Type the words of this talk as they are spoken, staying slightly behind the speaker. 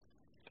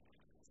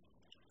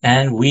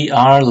And we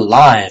are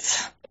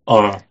live,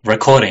 or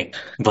recording,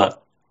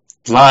 but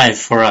live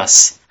for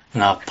us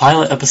in our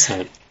pilot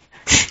episode.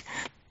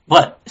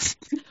 What?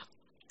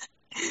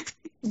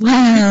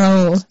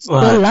 Wow,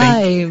 we're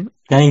live.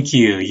 Thank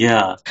you,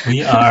 yeah.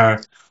 We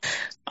are,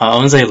 I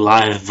wouldn't say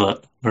live,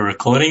 but we're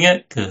recording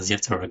it, because you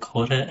have to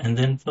record it and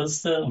then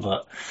post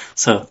it,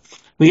 so,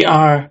 we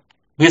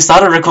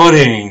started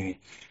recording!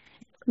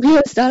 We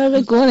have started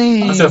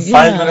recording. After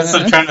 5 minutes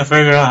of trying to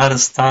figure out how to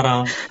start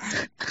our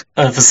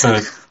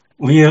episode,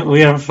 we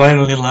are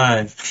finally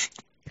live.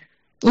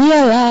 We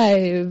are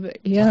live,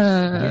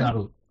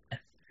 yeah.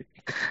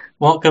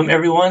 Welcome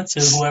everyone to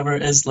whoever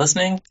is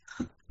listening.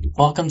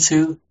 Welcome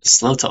to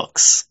Slow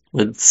Talks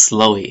with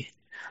Slowyy.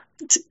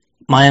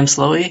 I am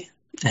Slowyy,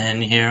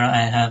 and here I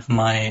have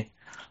my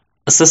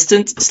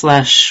assistant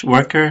slash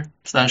worker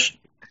slash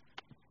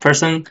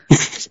person.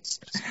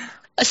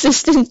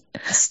 Assistant.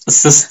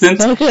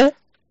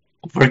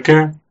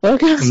 Worker.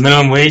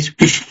 Minimum wage.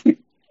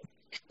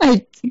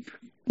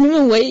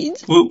 Minimum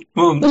wage?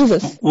 What is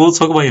this? We'll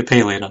talk about your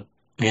pay later,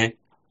 okay?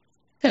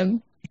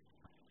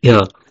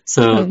 Yeah,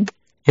 so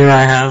here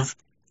I have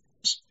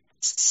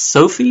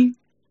Sophie.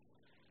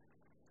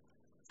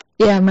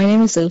 Yeah, my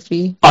name is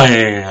Sophie. Oh,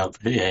 yeah.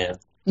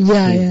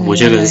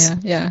 Which it is.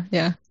 Yeah,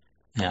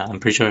 I'm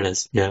pretty sure it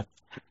is, yeah.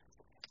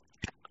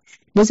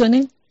 What's your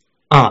name?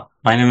 My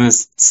name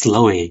is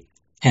Slowyy,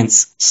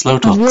 hence Slow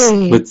Talks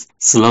with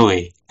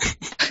Slowyy.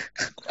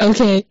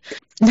 Okay.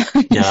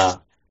 Yeah.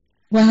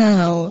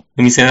 Wow.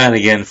 Let me say that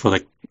again for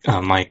the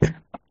mic.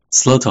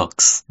 Slow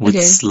Talks with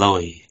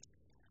Slowyy.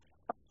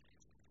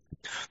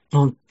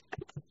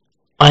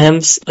 I am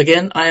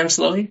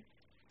Slowyy.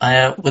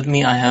 With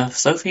me I have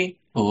Sophie,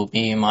 who will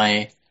be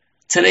my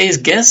today's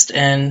guest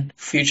and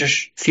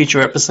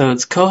future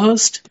episodes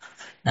co-host.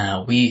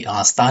 We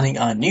are starting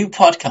our new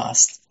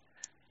podcast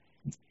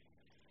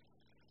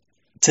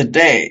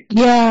today.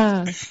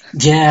 Yeah.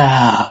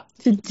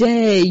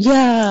 Today,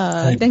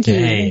 yeah. Thank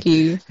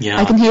you. Yeah.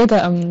 I can hear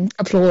the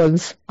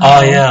applause.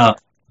 Oh yeah.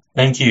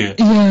 Thank you.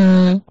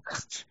 Yeah.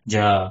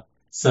 Yeah.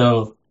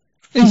 So.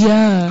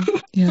 Yeah.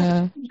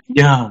 Yeah.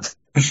 Yeah.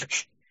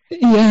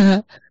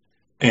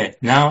 Okay,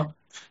 now,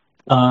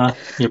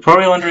 you're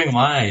probably wondering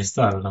why I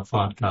started a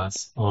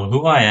podcast, or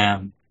who I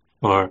am,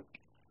 or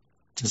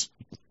just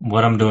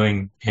what I'm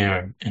doing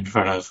here in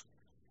front of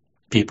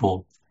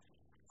people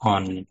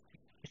on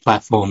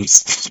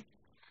platforms.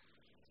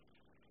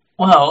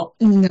 Well,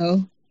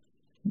 no.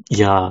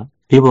 Yeah,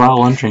 people are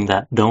wondering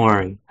that. Don't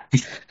worry.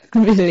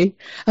 Really?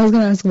 I was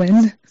gonna ask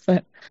when,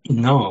 but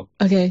no.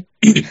 Okay.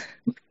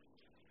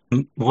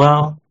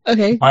 Well,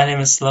 okay. My name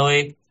is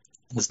Slowyy.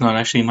 It's not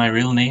actually my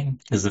real name,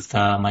 because if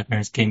my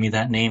parents gave me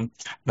that name,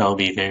 that would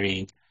be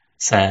very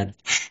sad.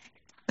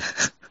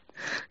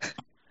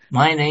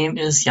 My name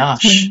is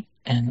Yash,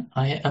 and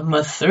I am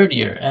a third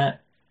year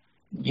at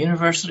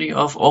University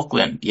of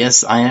Auckland.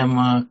 Yes, I am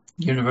a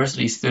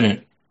university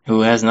student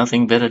who has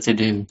nothing better to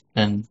do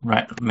than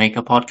make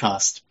a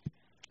podcast,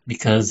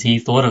 because he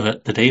thought of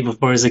it the day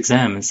before his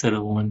exam instead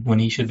of when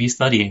he should be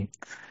studying.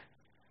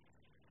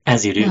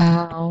 As you do.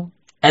 Wow.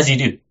 As you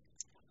do.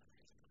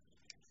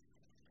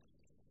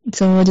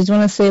 So, did you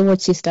want to say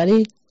what you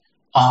study?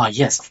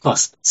 Yes, of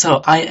course.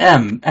 So, I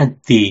am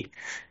at the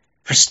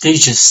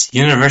prestigious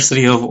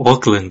University of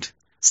Auckland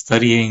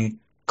studying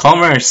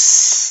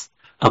commerce,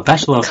 a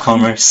Bachelor of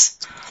Commerce,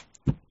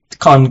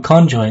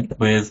 conjoint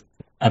with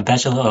a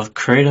Bachelor of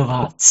Creative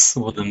Arts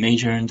with a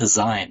major in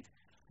design.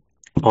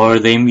 Or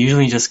they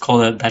usually just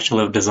call it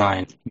Bachelor of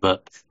Design,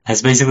 but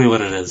that's basically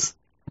what it is.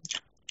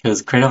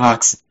 Because Creative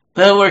Arts,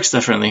 that works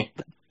differently.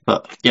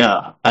 But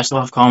yeah, Bachelor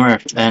of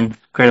Commerce and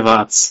Creative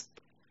Arts.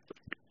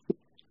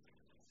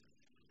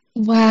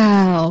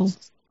 Wow.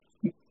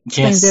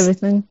 Yes.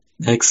 Everything.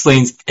 That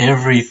explains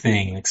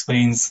everything.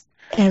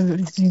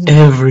 Everything.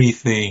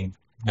 Everything.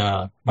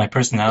 My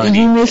personality.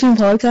 You making a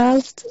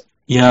podcast?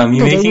 Yeah, me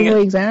making a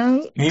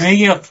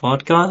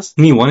podcast?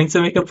 Me wanting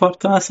to make a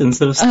podcast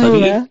instead of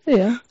studying?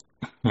 Yeah.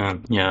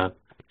 Yeah.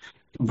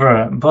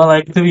 Bruh, but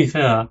like, to be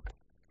fair,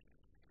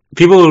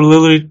 people will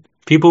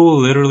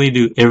literally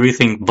do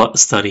everything but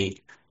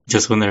study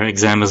just when their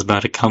exam is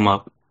about to come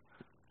up.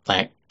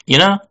 Like, you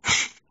know?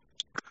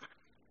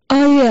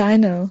 Oh yeah, I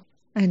know.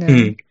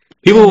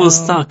 People will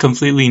start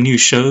completely new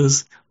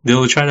shows.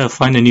 They'll try to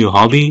find a new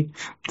hobby.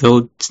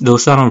 They'll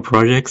start on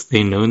projects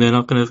they know they're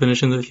not going to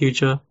finish in the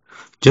future,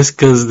 just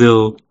because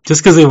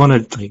they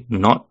want to like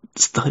not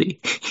study.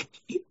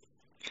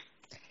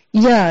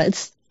 Yeah,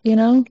 it's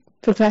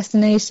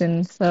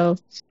procrastination. So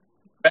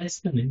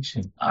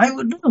procrastination. I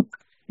would know.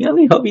 You know how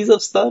many hobbies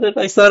I've started?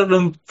 I started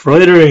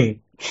embroidering.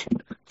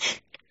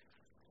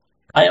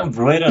 I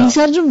embroider. You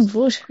started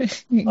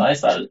embroidering? I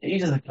started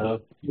ages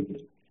ago.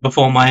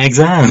 Before my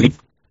exam.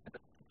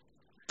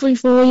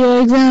 Before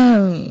your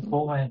exam.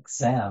 Before my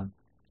exam.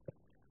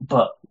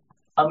 But,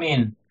 I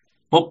mean,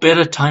 what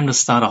better time to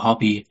start a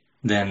hobby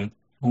than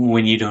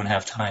when you don't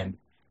have time?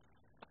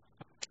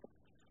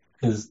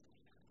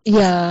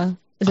 Yeah,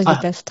 it's like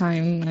the best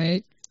time,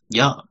 right?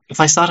 Yeah,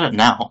 if I start it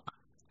now,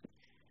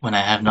 when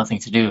I have nothing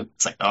to do.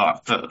 It's like, oh,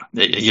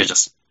 you're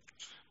just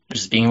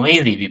being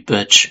lazy, you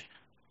bitch.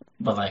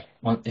 But like,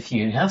 if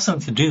you have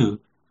something to do,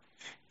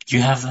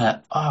 you have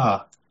that.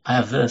 I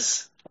have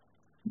this,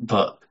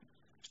 but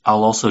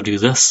I'll also do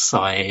this, so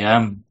I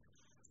am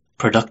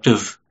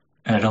productive,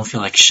 and I don't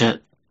feel like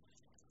shit.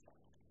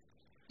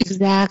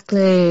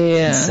 Exactly.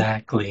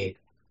 Exactly.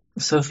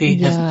 Sophie,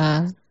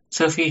 Yeah.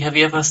 Sophie, have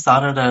you ever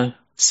started a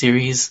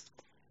series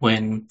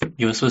when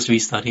you were supposed to be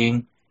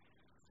studying?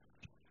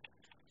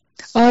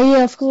 Oh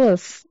yeah, of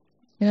course.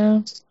 You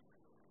know,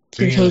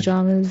 Really?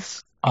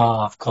 K-dramas.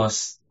 Of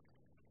course.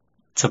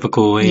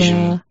 Typical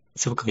Yeah.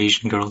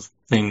 Asian girl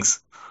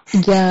things.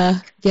 Yeah.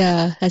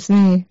 Yeah. That's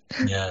me.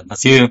 Yeah,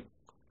 that's you.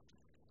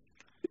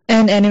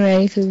 And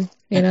anime, because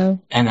you know.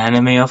 And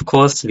anime, of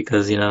course,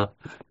 because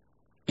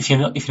if you're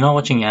not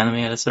watching anime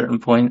at a certain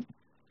point,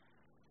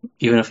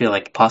 even if you're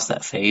like past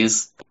that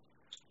phase,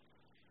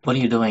 what are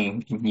you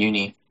doing in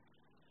uni?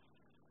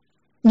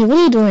 Yeah, what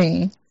are you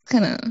doing?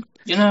 Kind of.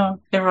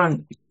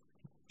 Everyone,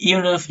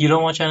 even if you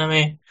don't watch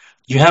anime,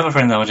 you have a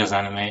friend that watches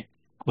anime.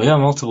 We have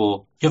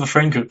multiple. You have a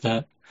friend group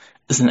that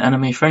is an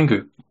anime friend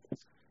group.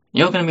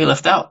 You're gonna be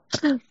left out.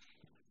 Oh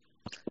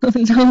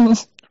no.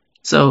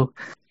 So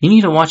you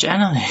need to watch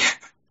anime.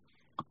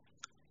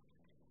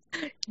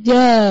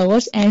 Yeah,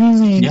 watch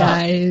anime, Yeah.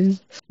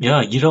 guys.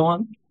 Yeah, you don't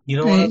want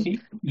Right.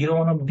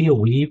 to be a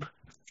weeb.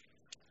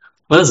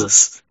 What is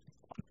this?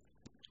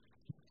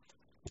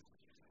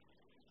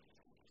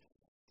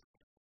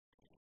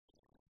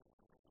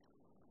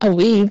 A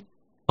weeb?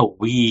 A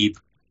weeb.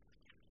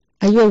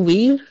 Are you a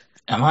weeb?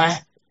 Am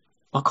I?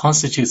 What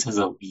constitutes as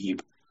a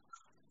weeb?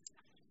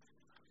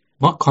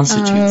 What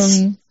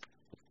constitutes?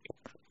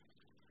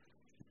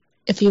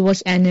 If you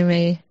watch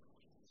anime.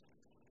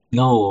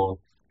 No,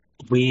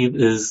 weeb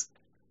is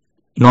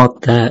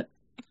not that.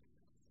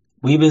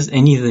 Weeb is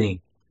anything.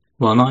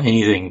 Well, not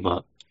anything,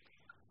 but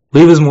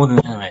weeb is more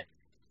than anime.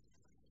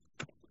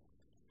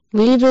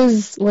 Weeb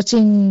is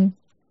watching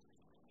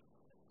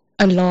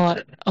a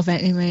lot of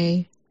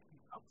anime.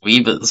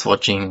 Weeb is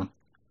watching.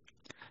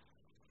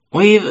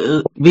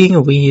 Being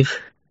a weeb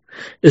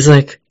is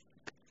like,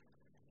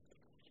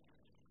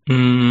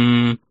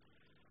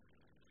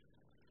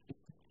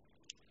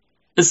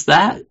 it's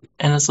that,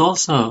 and it's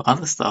also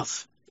other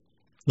stuff.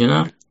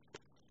 It's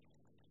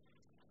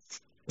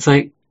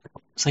like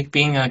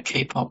being a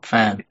K-pop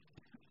fan.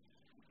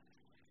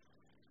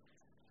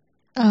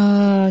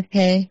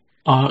 Okay.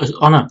 No,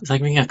 it's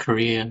like being a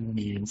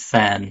Korean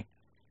fan.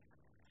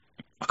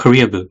 A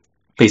Koreaboo,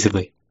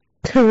 basically.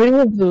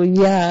 Koreaboo,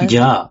 yeah.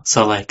 Yeah,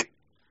 so like,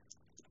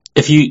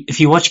 if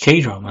you watch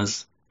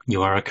K-dramas,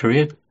 you are a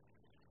Koreaboo.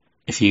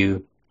 If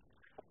you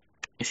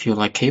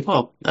like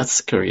K-pop,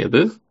 that's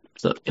Koreaboo.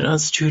 So,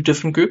 it's two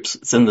different groups.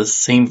 It's in the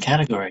same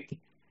category.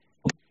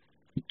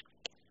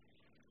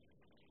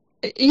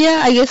 Yeah,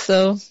 I guess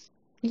so.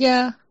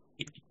 Yeah,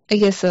 I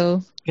guess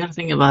so. You gotta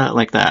think about it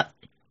like that.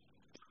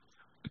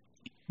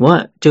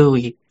 What do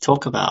we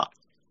talk about?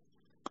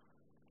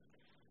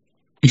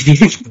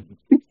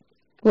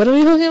 What are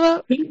we talking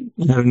about?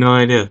 I have no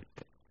idea.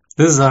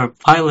 This is our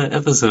pilot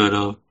episode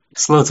of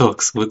Slow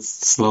Talks with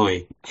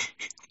Slowyy.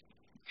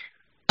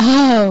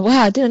 Oh,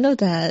 wow, I didn't know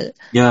that.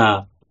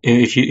 Yeah,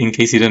 in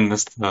case you didn't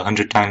miss the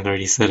 100 times I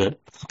already said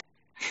it.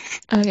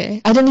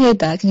 Okay, I didn't hear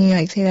that. Can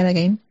you say that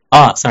again?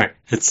 Sorry.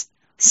 It's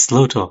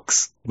Slow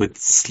Talks with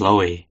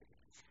Slowyy.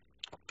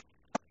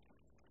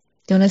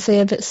 Do you want to say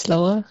it a bit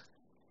slower?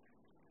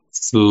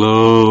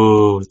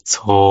 Slow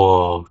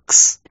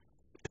Talks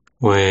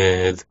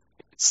with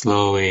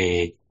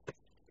Slowyy.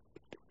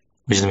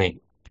 Which is me.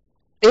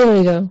 There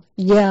we go.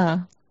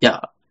 Yeah. Yeah.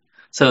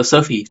 So,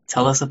 Sophie,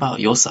 tell us about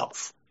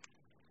yourself.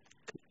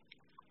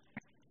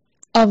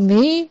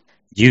 Me?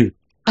 You.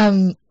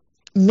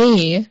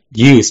 Me?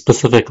 You,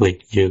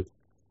 specifically. You.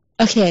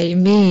 Okay,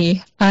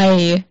 me.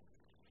 I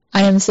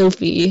am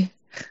Sophie.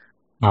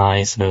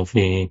 Hi,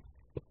 Sophie.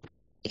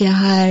 Yeah,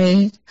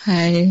 hi.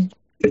 Hi.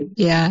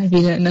 Yeah, if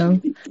you don't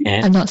know.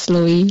 Yeah. I'm not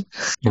Slowy.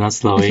 You're not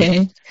Slowyy.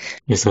 Okay.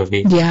 You're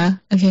Sophie. Yeah,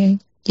 okay.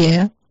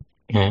 Yeah.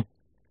 Yeah.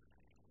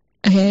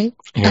 Okay.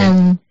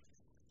 Okay.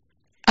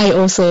 I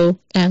also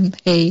am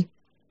a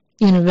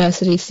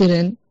university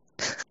student.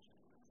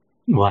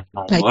 Wow.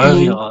 Like What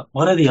you.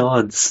 are the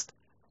odds?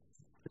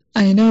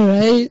 I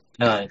know,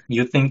 right?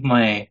 You think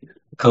my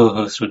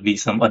co-host would be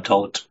some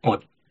adult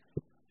or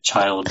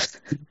child?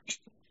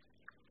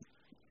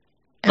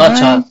 Not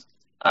child.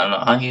 I don't know.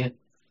 Are you?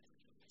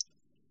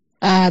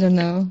 I don't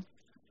know.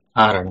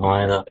 I don't know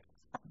either.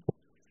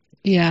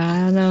 Yeah, I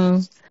don't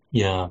know.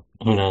 Yeah,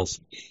 who knows?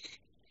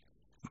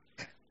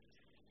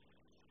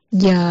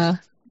 Yeah.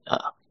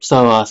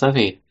 So,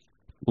 Sophie,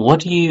 what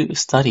do you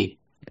study?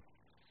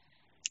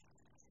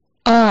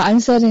 I'm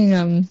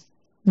studying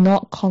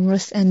not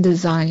commerce and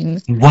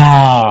design.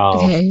 Wow.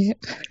 Okay.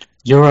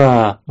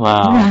 Wow.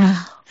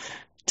 Wow.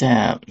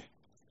 Damn.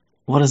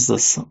 What is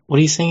this? What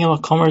are you saying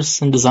about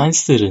commerce and design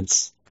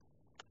students?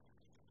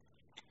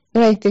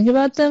 When I think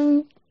about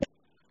them,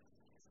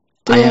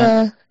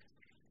 they're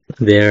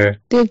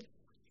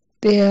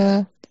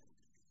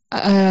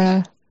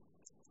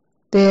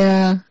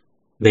They're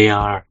They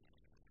are.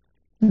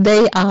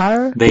 they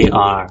are They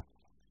are.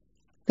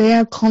 they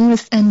are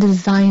commerce and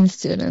design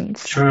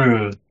students.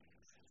 True.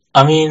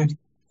 I mean,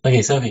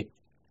 okay, Sophie,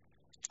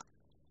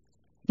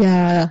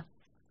 Yeah.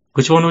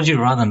 which one would you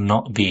rather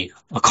not be?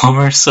 A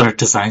commerce or a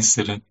design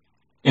student?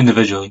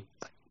 Individually.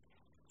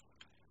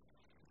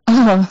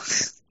 Oh,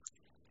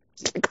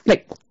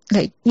 like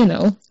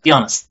Be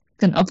honest.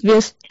 an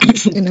obvious,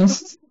 you know,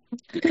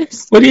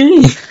 What do you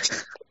mean?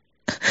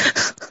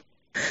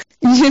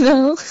 you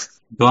know,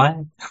 Do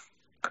I?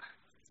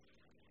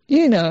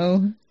 you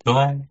know. Do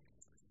I?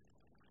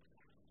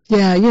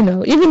 Yeah,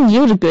 even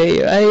you'd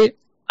agree, right?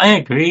 I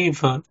agree,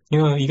 but,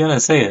 you gotta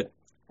say it.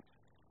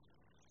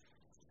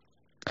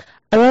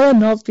 I'd rather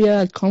not be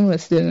a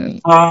commerce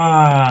student.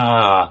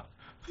 Ah.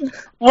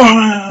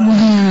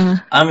 Yeah.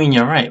 I mean,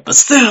 you're right, but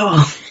still.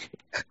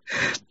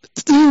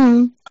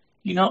 Still.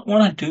 You don't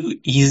want to do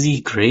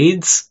easy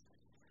grades?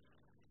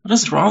 What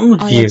is wrong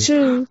with Oh, you? yeah,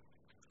 true.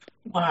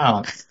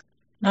 Wow.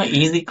 Not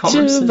easy True,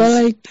 commerces? but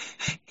like,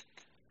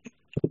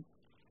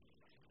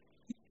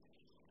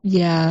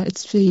 yeah,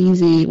 it's pretty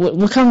easy.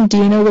 Do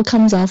you know what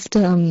comes after,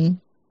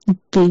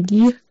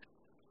 B?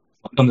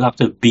 What comes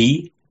after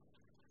B?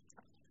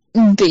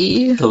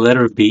 B? The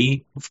letter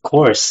B? Of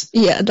course.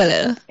 Yeah, the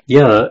letter.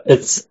 Yeah,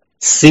 it's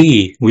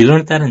C. We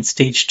learned that in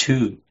stage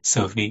 2,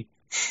 Sophie.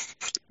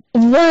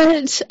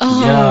 What?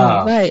 Oh,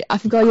 Yeah, right. I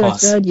forgot of you're a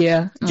course. third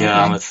year. Oh, Yeah,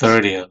 I'm okay. a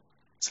third year.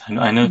 So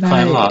I know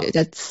quite a lot. Right.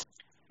 That's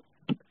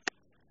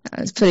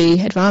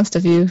pretty advanced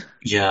of you.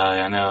 Yeah,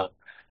 I know.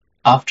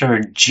 After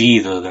G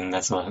though, then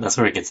that's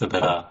where it gets a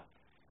bit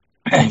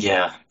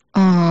yeah.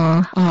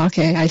 Oh,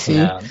 okay. I see.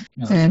 Yeah.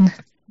 Then,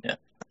 Yeah.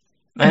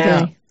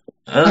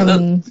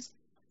 okay.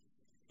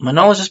 My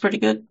knowledge is pretty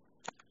good.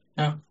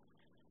 Yeah.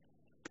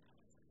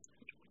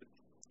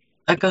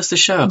 That goes to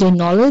show. Your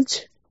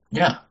knowledge?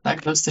 Yeah,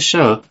 that goes to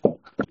show.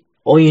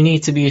 All you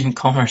need to be in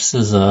commerce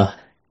is you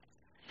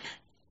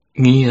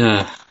need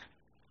I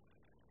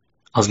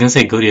was gonna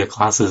say go to your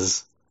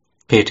classes,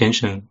 pay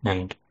attention,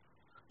 and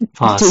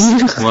pass. Do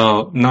you?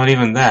 Well, not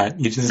even that.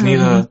 You just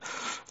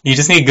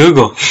need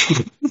Google.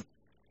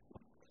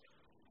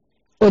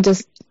 Or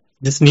just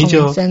need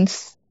common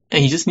sense?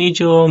 you just need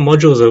your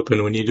modules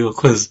open when you do a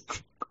quiz.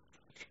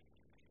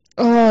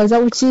 Oh, is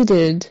that what you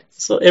did?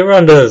 So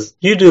everyone does.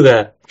 You do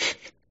that.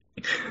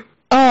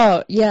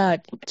 Oh, yeah,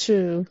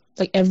 true.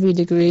 Like every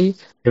degree.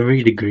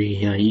 Every degree,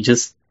 yeah. You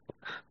just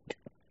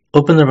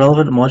open the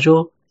relevant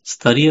module,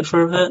 study it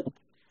for a bit.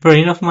 Bro,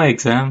 you know, for my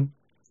exam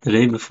the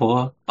day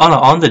before. Oh no,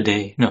 on the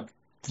day. No,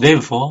 the day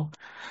before.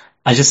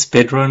 I just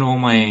speedrun all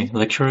my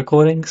lecture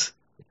recordings,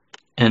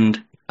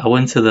 and I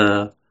went to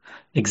the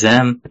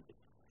exam,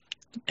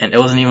 and it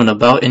wasn't even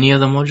about any of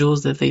the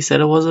modules that they said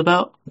it was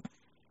about.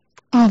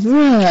 Oh,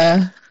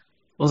 bruh. It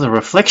was a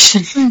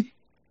reflection.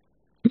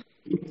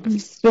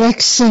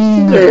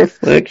 Reflection.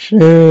 Reflection.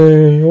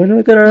 We're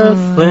not gonna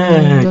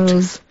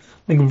reflect.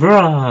 Like,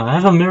 bruh, I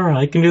have a mirror.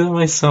 I can do that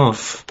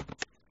myself.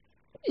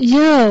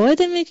 Yeah, why are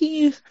they making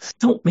you?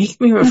 Don't make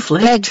me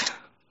reflect.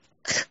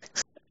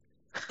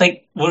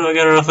 Like, what do I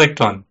gotta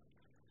reflect on?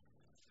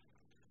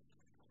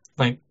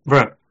 Like,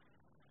 bruh.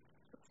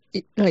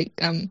 Like,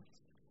 I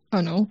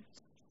don't know.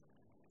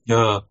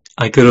 Yeah,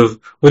 I could have.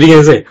 What are you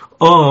gonna say?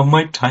 Oh,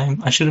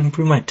 I should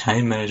improve my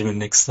time management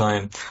next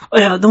time. Oh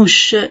yeah, no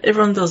shit.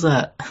 Everyone does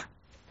that.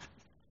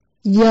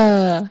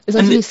 Yeah, is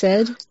that what you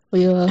said?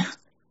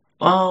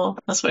 Well,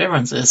 that's what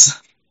everyone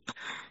says.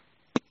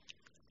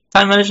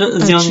 Time management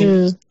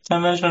is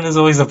Time management is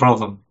always a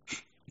problem.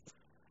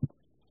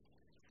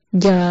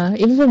 Yeah,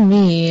 even for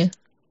me.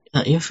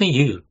 Yeah, even for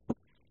you.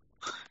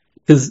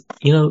 Because,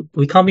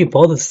 we can't be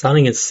bothered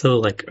starting it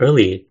so,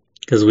 early.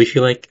 Because we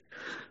feel like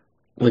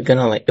we're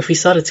gonna, if we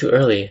start it too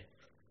early,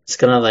 it's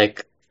gonna,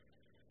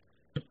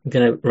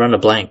 gonna run a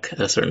blank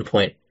at a certain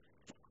point.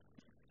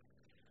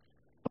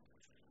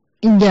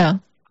 Yeah.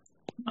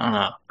 I don't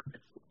know.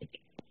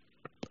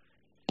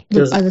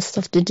 There's other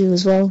stuff to do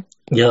as well.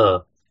 Yeah.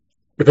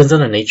 Depends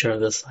on the nature of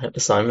this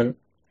assignment.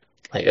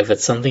 Like, if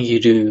it's something you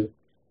do...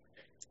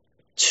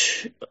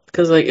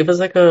 Because, if it's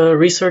a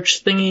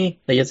research thingy,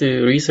 that you have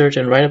to research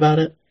and write about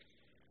it,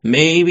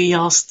 maybe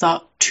I'll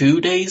start 2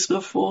 days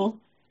before.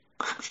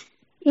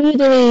 2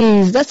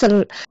 days. That's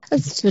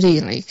pretty,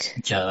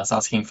 Yeah, that's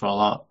asking for a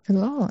lot. A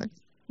lot.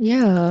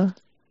 Yeah.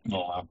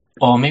 Yeah.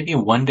 Or maybe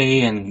 1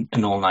 day and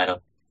an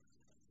all-nighter.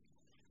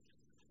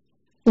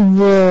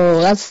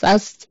 Whoa, that's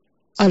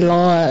a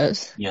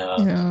lot.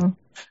 Yeah.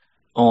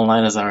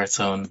 All-nighters are its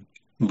own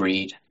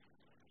breed.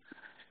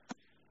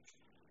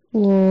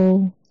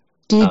 Whoa.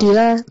 Do you do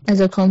that as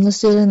a commerce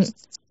student?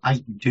 I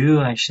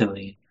do,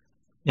 actually.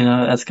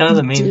 That's kind of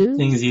the main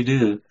things you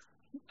do.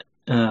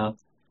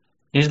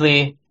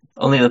 Usually,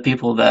 only the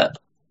people that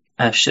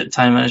have shit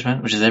time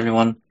management, which is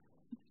everyone,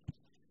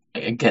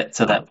 get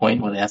to that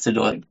point where they have to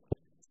do it.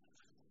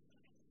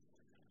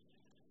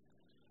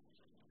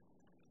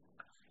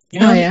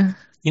 Yeah.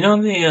 You know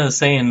when they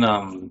say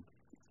in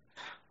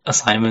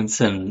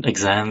assignments and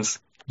exams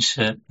and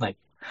shit,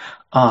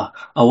 A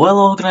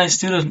well-organized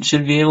student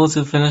should be able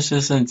to finish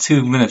this in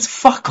 2 minutes.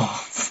 Fuck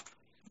off.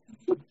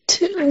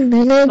 2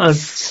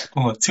 minutes.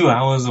 2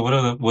 hours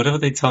or whatever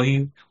they tell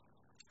you.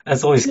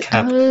 That's always 2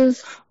 capped.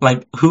 hours.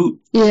 Like who?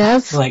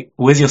 Yes. Like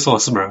where's your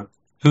source, bro?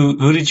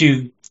 Who did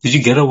you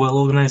get a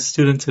well-organized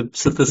student to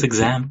sit this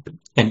exam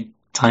and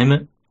time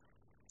it?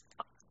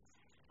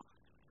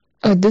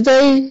 Oh, did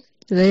they?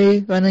 Did they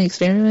run an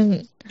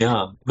experiment?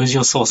 Yeah. Where's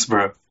your source,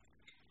 bro?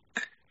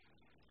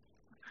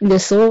 The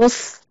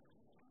source?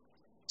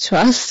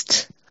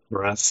 Trust?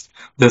 Rest.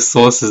 The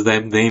source is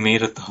that they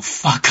made it the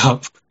fuck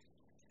up.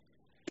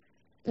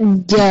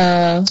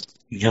 Yeah.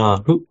 Yeah.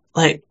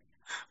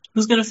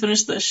 Who's gonna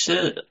finish that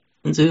shit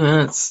in 2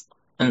 minutes?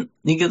 And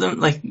you give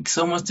them like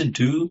so much to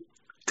do.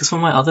 Cause for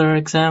my other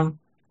exam,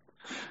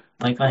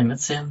 like my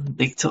mid-sem,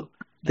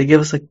 they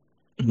give us like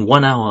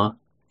 1 hour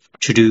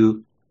to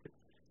do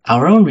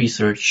our own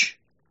research,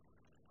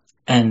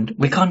 and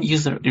we can't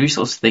use the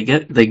resources they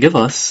give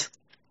us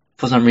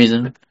for some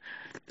reason,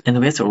 and then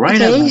we have to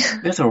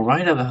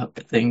write about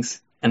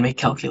things and make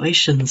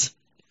calculations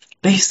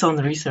based on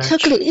the research.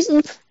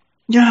 Calculations?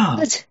 Yeah.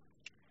 What?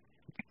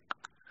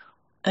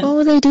 And Why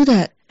would they do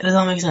that? it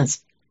doesn't make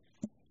sense.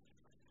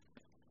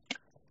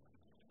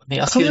 When they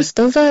ask Commerce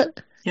does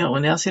that? Yeah,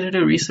 when they ask you to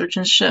do research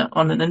and shit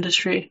on an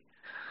industry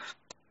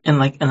in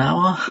like an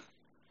hour.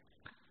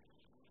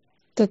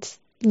 That's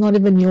not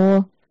even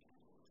your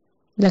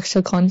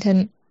lecture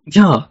content.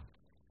 Yeah.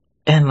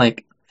 And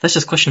like, that's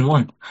just question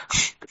 1.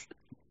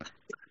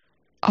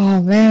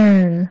 Oh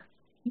man.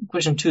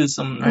 Question 2 is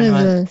some What is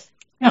random this?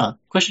 Yeah,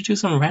 question 2 is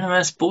some random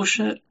ass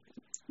bullshit.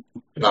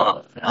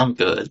 No, I'm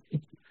good.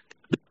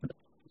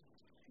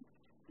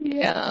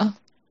 Yeah.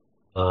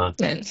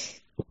 Man.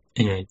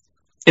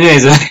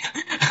 Anyways,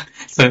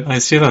 so I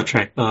straight off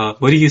track.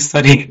 What are you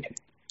studying?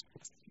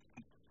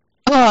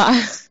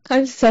 Oh,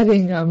 I'm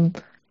studying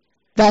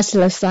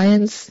Bachelor of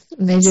Science,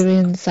 majoring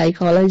in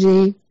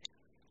psychology.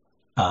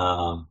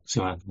 So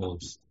one of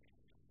those.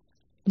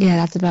 Yeah,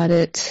 that's about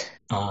it.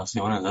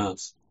 So one of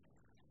those.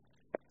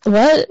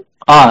 What?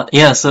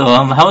 Yeah. So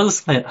how is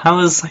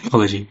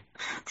psychology?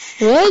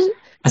 What?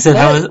 I said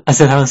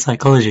how is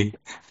psychology?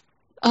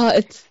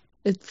 It's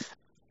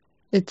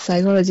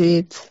psychology.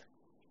 It's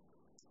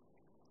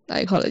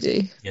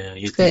psychology. Yeah,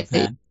 you think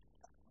that.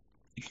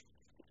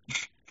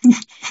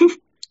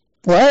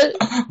 What?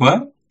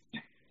 What?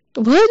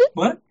 What?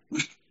 What?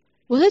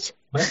 What?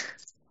 What?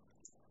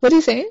 What are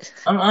you saying?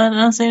 I'm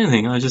not saying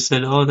anything. I just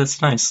said, oh,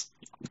 that's nice.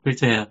 Great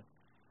to hear.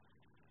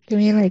 You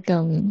mean like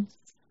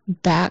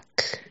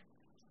back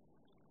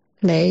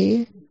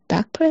play?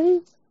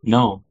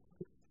 No.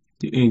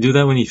 You do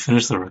that when you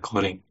finish the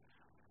recording.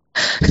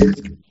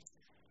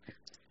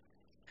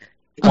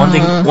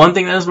 One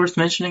thing that is worth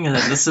mentioning is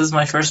that this is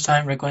my first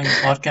time recording a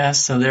podcast,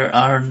 so there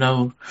are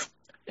no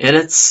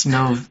edits,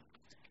 no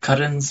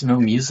cut-ins, no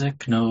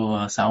music,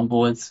 no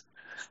soundboards.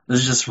 This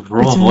is just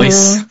raw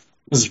voice. Raw.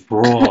 This is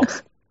raw.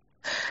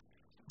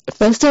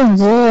 First time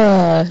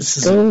raw. This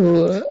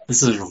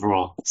is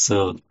raw.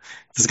 So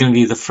this is gonna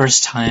be the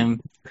first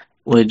time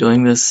we're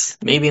doing this.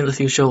 Maybe in the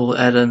future we'll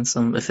add in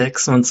some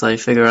effects once I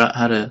figure out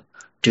how to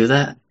do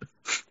that.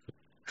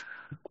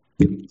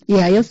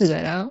 Yeah, you'll figure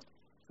it out.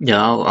 Yeah,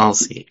 I'll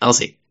see.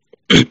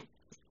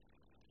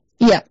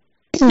 Yeah.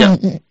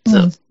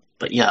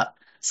 Yeah.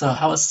 So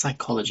how is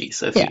psychology,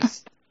 Sophie? Yeah.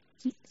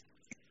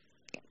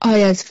 Oh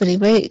yeah, it's pretty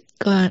great.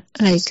 Got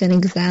like an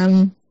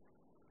exam.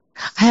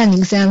 I had an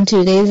exam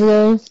 2 days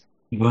ago.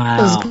 Wow.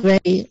 It was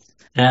great.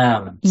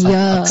 Damn.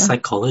 Yeah. A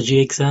psychology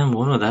exam?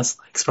 Wow, that's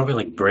like, it's probably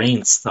like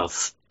brain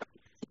stuff.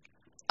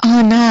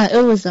 Oh nah,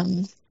 it was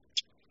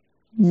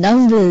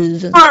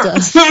numbers and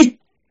stuff.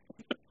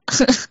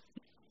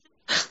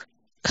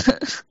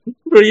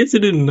 Bro, you have to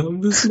do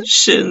numbers and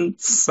shit in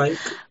psych.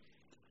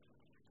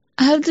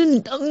 I have to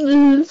do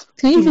numbers.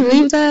 Can you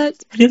believe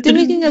that? They're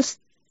making us.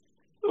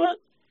 What?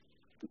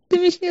 They're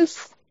making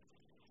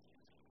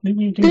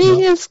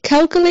us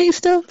calculate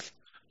stuff.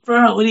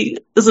 Bro,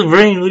 it's a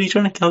brain. What are you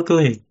trying to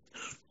calculate?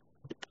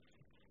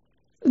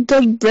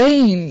 The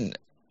brain.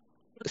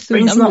 Through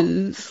Brain's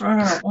numbers. Bro,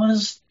 that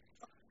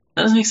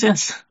doesn't make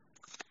sense.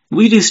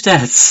 We do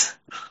stats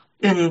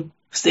in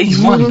stage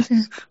 1.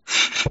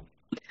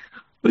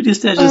 We do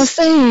stats just...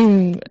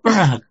 same.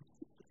 Bro,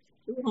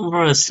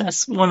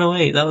 stats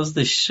 108. That was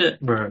the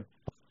shit, bro.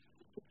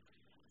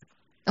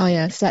 Oh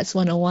yeah, stats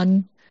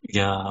 101.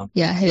 Yeah.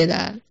 Yeah, I hated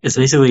that. It's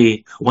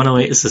basically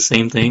 108 is the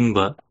same thing,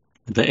 but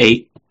the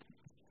 8.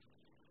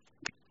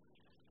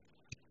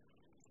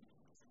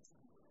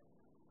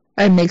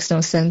 It makes no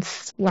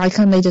sense. Why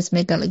can't they just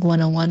make that like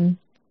 101?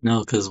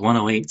 No, because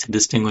 108 to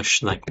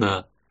distinguish like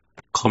the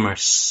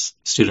commerce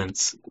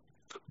students.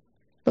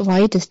 But why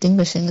are you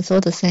distinguishing? It's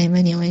all the same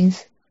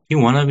anyways. You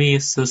want to be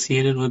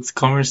associated with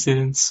commerce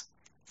students?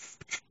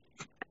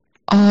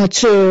 Oh,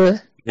 true.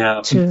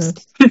 Yeah. True.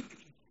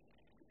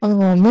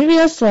 Oh, maybe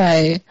that's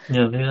why.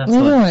 Yeah, maybe that's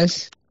why.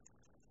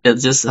 It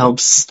just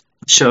helps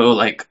show,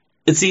 like,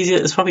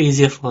 it's probably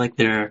easier for, like,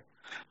 their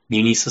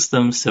uni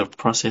systems to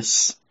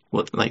process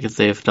what, like, if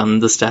they've done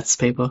the stats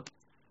paper.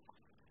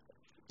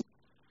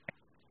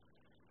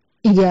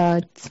 Yeah,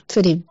 it's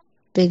pretty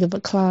big of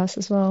a class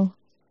as well.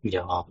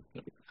 Yeah.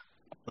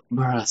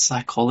 Bruh,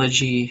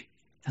 psychology.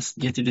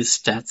 You have to do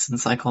stats in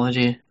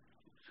psychology.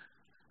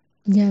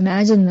 Yeah,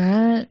 imagine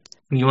that.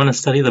 You want to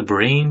study the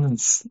brain?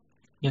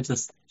 You have to,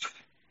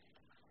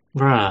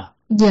 bruh.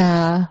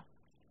 Yeah.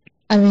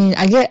 I mean,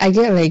 I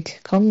get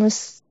like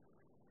commerce,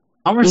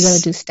 you gotta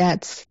Commerce, do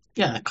stats.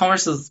 yeah,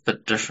 commerce is a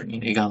bit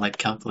different. You got like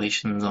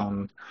calculations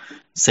on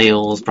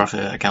sales,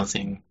 profit,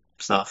 accounting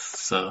stuff.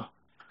 So,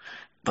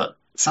 but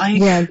psych,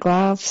 Yeah,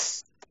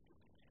 graphs.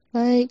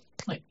 Like,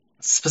 like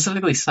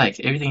specifically psych,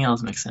 everything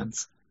else makes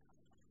sense.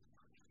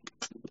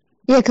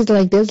 yeah, 'cause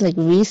like there's like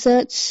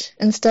research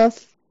and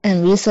stuff,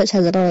 and research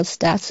has a lot of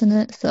stats in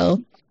it,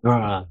 so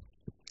Bruh,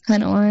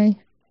 kind of why.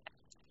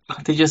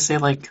 can't they just say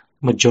like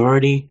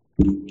majority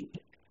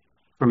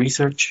for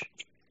research?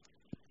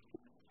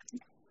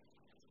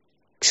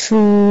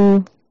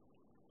 True.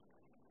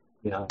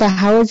 Yeah. But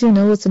how would you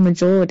know it's a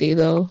majority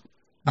though?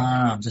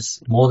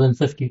 Just more than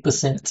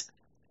 50%.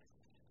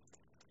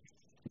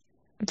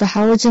 But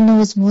how would you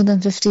know it's more than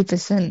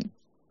 50%?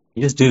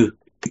 You just do.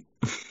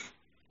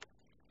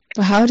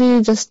 But how do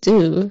you just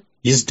do?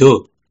 You just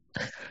do.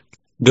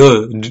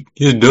 You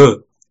just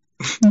do.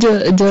 Do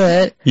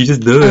it. You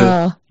just do it.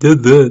 Oh,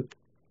 Just do it.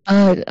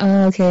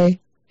 okay.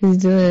 Just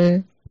do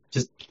it.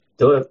 Just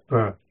do it,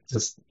 bro.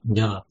 Just,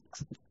 yeah.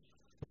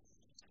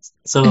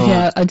 So,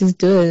 Okay, I'll just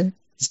do it.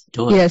 just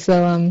do it. Yeah,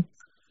 so,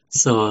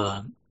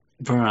 So,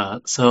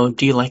 bruh, so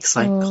do you like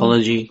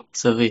psychology,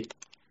 Sophie?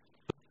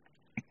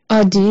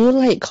 do you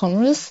like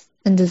commerce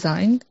and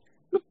design?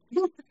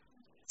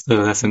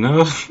 So that's a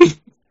no?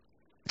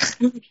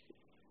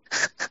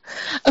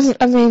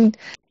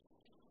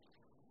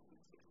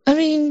 I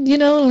mean, you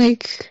know,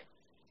 like,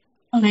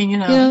 I mean, you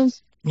know,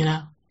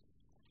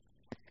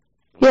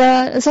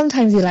 yeah,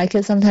 sometimes you like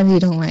it, sometimes you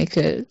don't like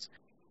it.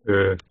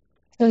 Uh,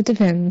 So it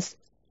depends.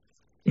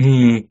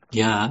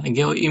 yeah, I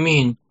get what you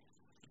mean.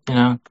 You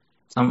know,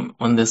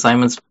 when the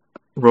assignments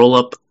roll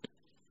up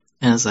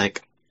and it's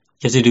like,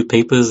 you have to do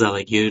papers that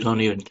like you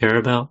don't even care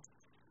about.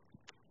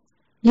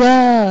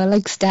 Yeah,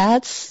 like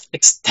stats.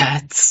 Like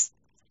stats.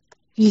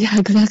 Yeah,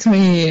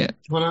 exactly. You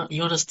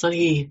wanna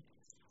study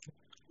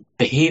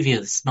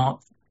behaviors,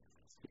 not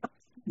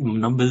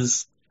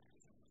numbers.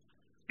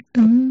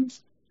 Um,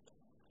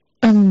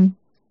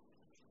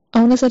 I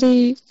want to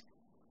study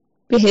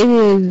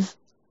behaviors,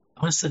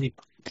 I wanna study,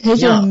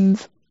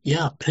 pigeons.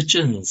 yeah,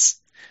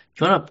 pigeons.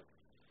 You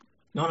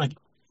wanna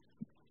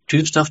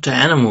do stuff to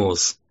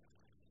animals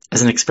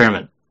as an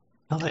experiment.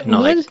 What?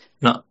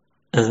 Not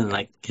as in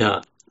like,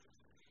 yeah.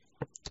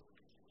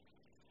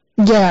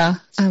 Yeah,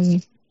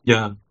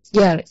 Yeah,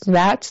 yeah,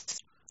 rats.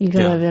 You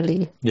gotta yeah,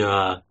 really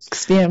yeah,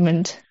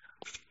 experiment.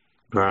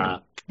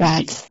 bruh.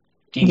 Rats.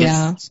 Do you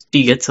Yeah. do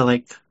you get to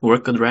like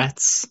work with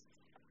rats?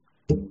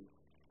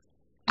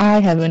 I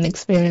haven't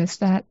experienced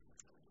that.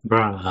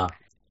 Bruh.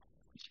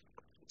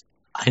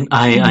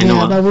 I Yeah,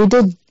 know but we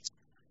did.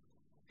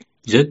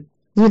 you did?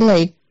 We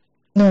like,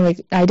 no,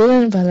 like I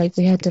didn't, but like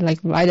we had to like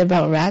write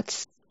about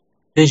rats.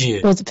 Did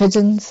you? Was it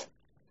pigeons?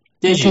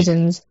 Did The you?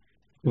 pigeons.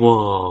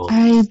 Whoa.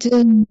 I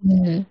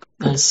didn't.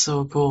 That's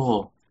so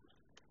cool.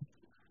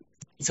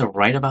 You to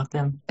write about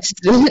them?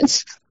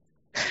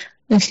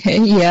 Okay,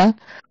 yeah.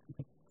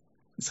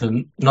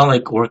 So not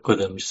like work with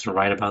them, just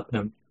write about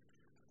them.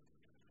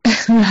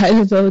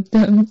 Write about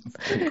them.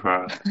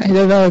 Bruh. Write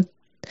about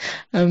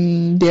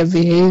their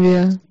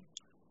behavior.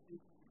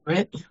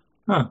 Right?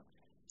 Huh.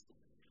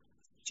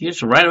 So you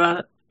just write about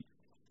it?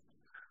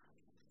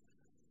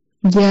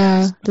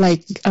 Yeah,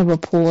 like a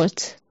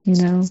report, you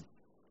know.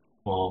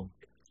 Whoa.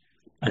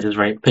 I just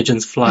write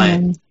pigeons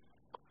fly.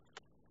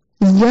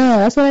 Yeah,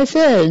 that's what I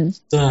said.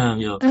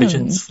 Damn,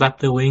 pigeons flap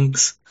their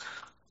wings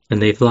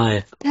and they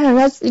fly. Yeah,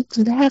 that's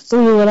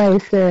exactly what I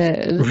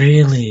said.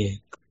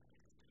 Really?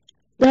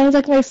 That was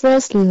like my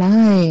first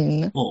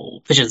line.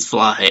 Oh, pigeons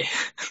fly.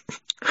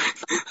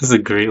 That's a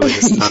great way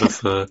to start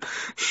off a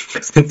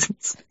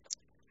sentence.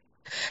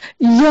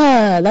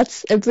 Yeah,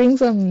 it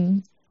brings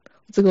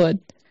what's it called?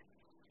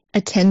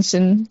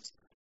 Attention.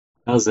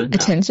 Does it?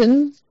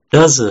 Attention?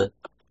 Does it?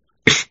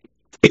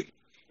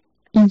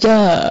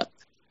 Yeah.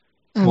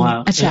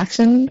 Wow.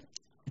 Attraction?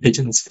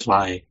 Pigeons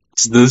fly.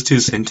 Just those two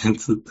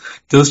sentences.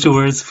 Those two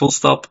words, full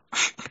stop.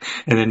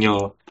 And then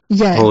your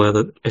whole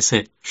other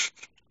essay.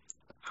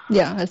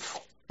 Yeah, it's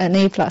an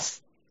A+.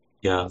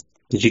 Yeah.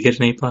 Did you get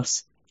an A+?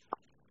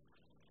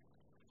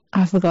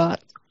 I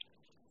forgot.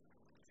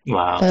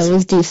 Wow. But it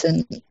was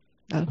decent.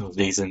 It was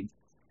decent.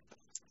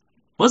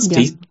 What's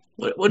decent?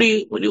 What do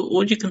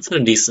you consider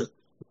decent?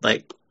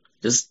 Like,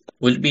 just,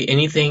 would it be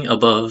anything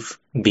above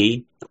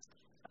B?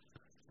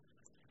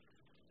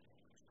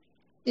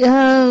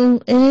 Yeah,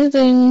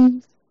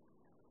 anything.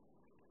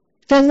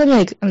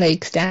 Depends on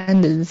like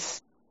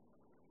standards.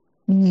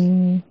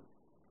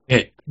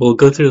 Okay, we'll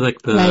go through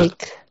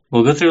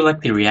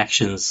the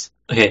reactions.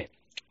 Okay.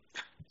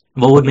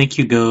 What would make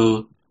you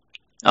go,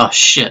 oh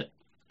shit?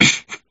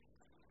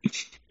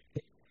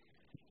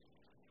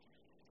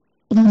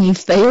 When you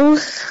fail.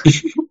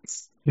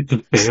 You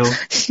can fail.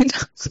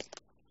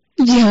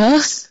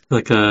 Yeah.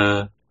 Like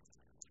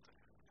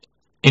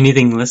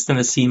anything less than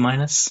a C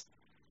minus?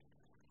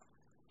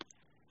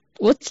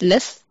 What's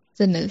less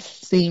than a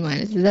C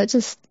minus? Is that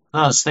just...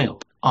 Oh, it's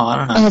fail. Oh, I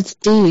don't know. Oh, it's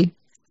D.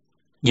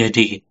 Yeah,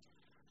 D.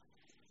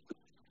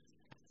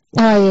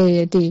 Oh,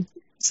 yeah, D.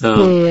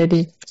 So, Yeah,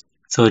 D.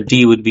 so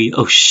D would be,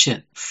 oh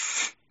shit.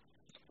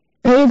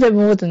 Maybe a bit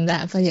more than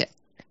that, but yeah.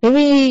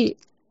 Maybe,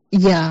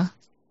 yeah.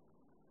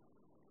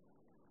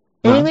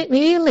 Huh?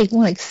 Maybe like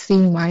more like C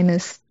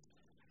minus.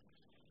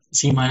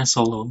 C minus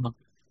all over.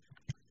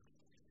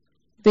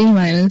 B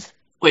minus.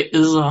 Wait,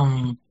 is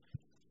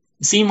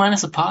C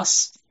minus a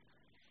pass?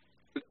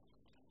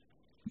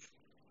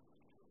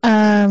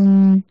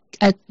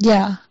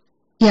 Yeah.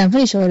 Yeah, I'm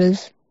pretty sure it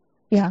is.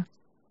 Yeah.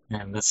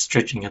 Man, that's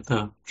stretching it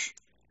though.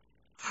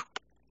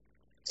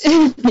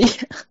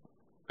 Yeah.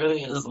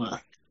 Really is.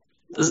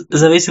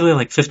 Is that basically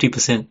like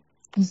 50%?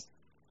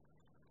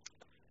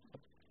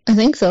 I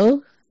think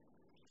so.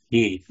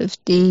 Yeah.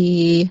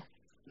 50.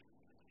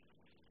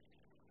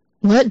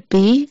 What?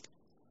 B?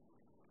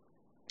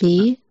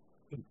 B?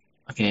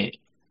 Okay.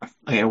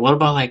 Okay, what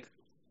about like,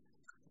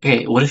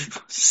 okay, what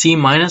if C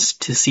minus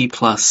to C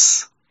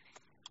plus?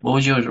 What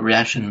would your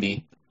reaction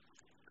be?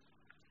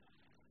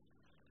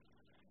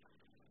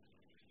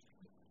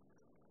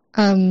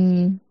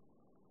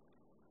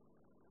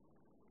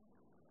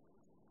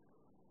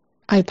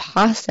 I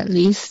passed at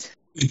least.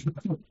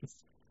 At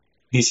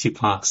least you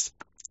passed.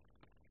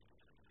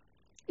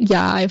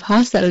 Yeah, I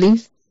passed at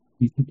least.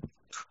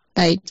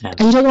 Like, Yeah.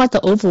 are you talking about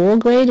the overall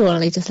grade or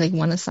like just like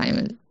one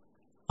assignment?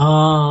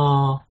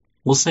 We'll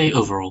say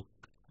overall.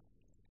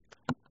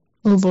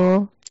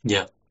 Overall?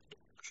 Yeah.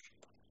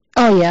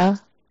 Oh yeah.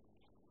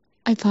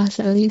 I passed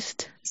at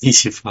least. At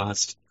least you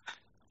passed.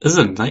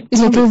 Isn't like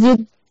It's because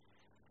you...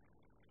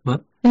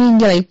 What? I mean,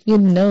 like, you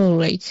know,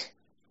 like,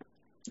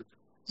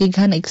 you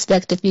can't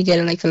expect if you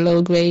get like a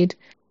low grade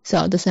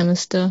throughout the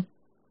semester.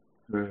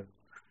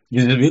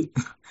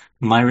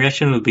 My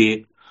reaction would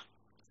be,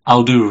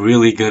 I'll do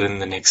really good in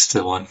the next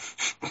one.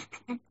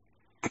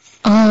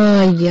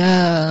 Oh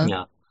yeah.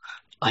 Yeah.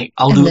 Like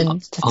And then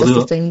just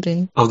the same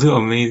thing. I'll do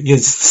amazing. Yeah,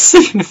 it's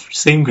the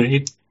same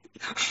grade.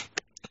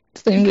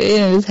 Same grade,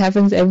 and this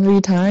happens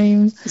every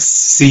time.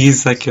 C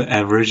is like your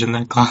average in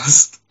that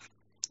class.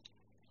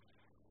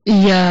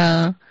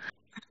 Yeah.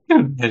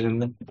 Imagine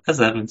that. That's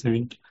happened to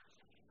me.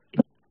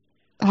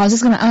 I was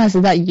just gonna ask,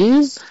 is that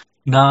you?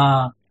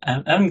 Nah, I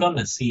haven't gotten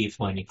a C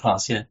for any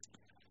class yet.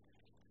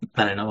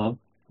 That I know of.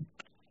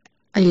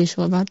 Are you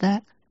sure about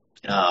that?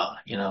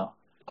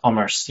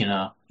 Commerce,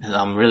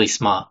 I'm really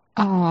smart.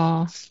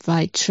 Oh,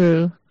 right,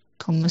 true.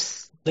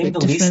 Commerce, I think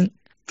bit different.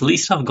 the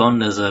least I've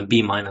gotten is a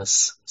B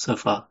minus so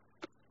far.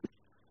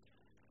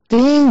 B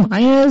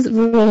minus,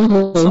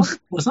 bro.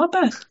 It's not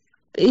bad.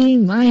 B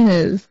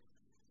minus.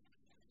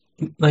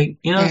 Like,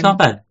 it's not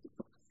bad.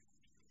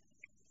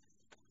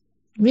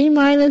 B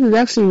minus is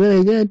actually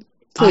really good.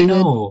 I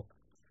know.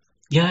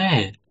 Good.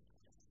 Yeah.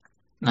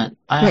 Like,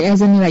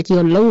 as in, like,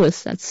 your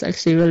lowest, that's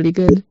actually really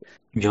good.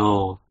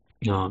 Yo.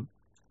 Oh,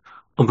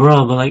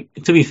 bro, but like,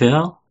 to be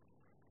fair,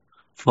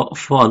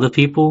 for other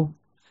people,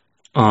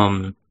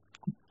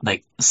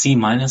 like C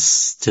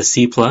minus to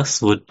C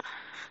plus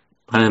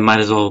might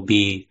as well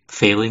be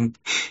failing.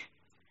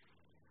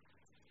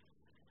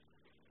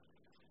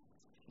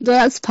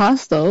 That's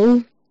pass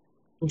though.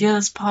 Yeah,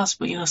 that's pass,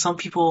 but some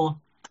people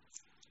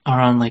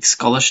are on like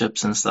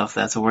scholarships and stuff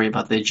that have to worry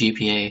about their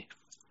GPA.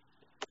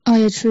 Oh,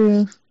 yeah,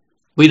 true.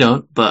 We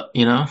don't, but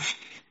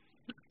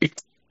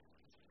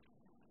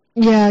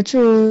Yeah,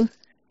 true.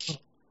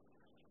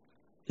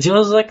 Is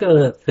yours like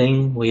a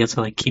thing where you have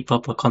to like keep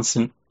up a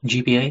constant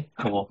GPA?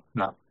 Or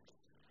no?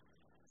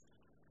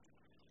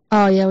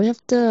 Oh, yeah, we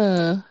have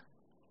to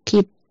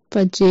keep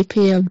a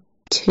GPA of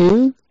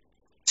 2.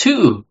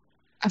 2?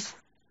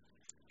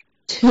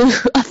 2?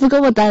 I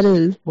forgot what that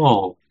is.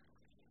 Whoa.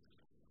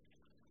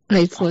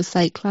 Like, for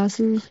psych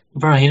classes.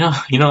 Bro, you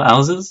know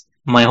ours is?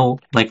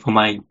 For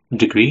my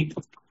degree?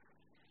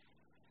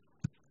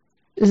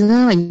 Isn't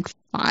that like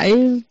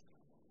 5?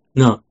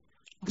 No.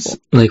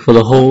 Like for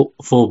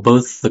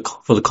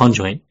the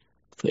conjoint,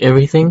 for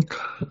everything.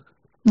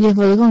 Yeah,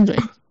 for the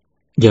conjoint.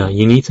 Yeah,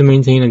 you need to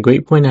maintain a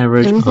grade point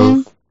average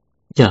Everything?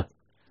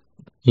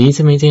 you need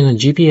to maintain a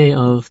GPA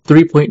of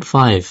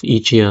 3.5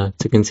 each year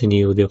to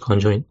continue with your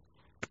conjoint.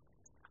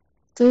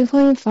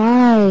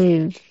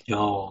 3.5.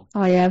 Yo.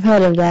 Oh, yeah, I've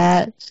heard of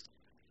that.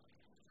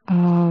 Oh,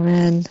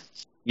 man.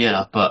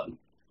 Yeah, but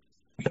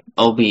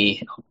I'll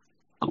be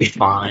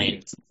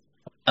fine.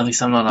 At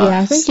least I'm not Yeah,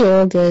 I think you're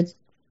all good.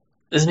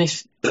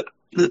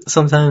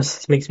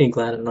 Sometimes makes me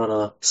glad I'm not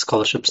a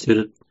scholarship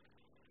student.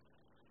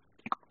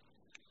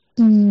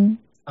 Would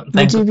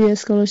you be a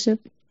scholarship?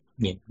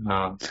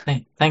 Yeah.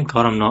 Thank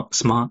God I'm not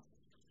smart.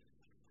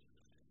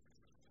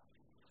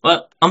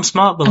 Well, I'm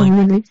smart, but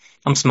really?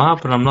 I'm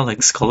smart, but I'm not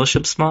like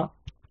scholarship smart.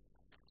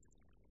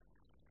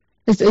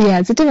 It's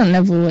a different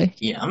level.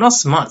 Yeah, I'm not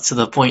smart to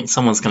the point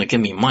someone's gonna give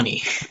me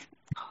money.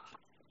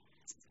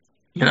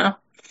 Yeah.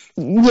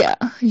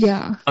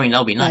 I mean, that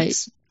would be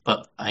nice,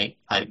 but I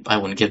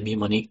wouldn't give me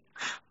money.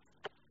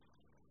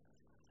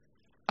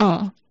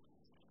 Oh.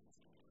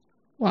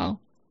 Wow.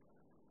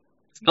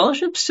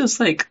 Scholarships just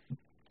like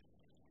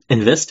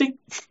investing?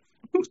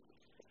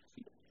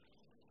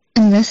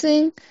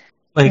 Investing?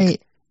 Like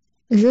Wait,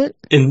 is it?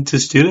 into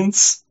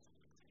students?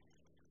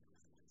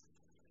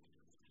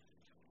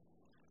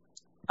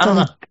 I So don't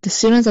know. the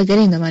students are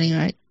getting the money,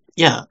 right?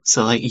 Yeah,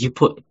 so like you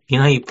put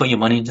your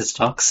money into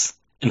stocks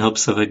in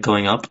hopes of it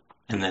going up,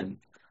 and then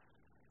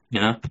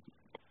Yeah.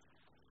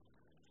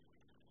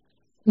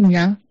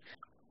 yeah,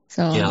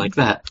 So like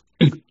that.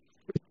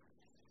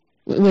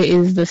 wait,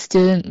 is the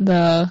student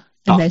the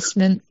Stock.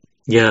 investment?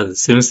 Yeah, the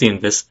students they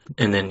invest,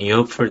 and then you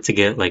hope for it to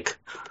get like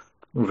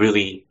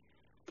really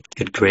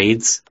good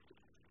grades,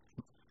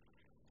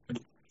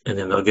 and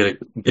then they'll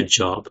get a good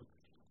job.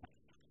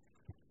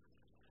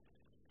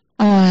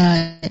 Oh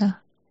yeah.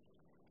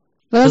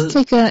 Well, that's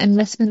like an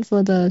investment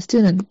for the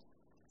student.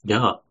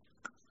 Yeah,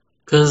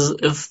 because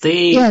if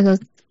they Yeah.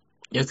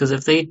 because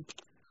if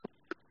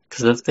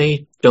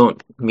they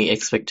don't meet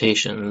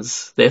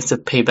expectations, they have to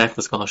pay back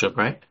the scholarship,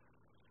 right?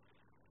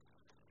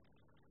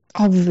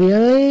 Oh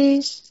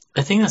really?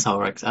 I think that's how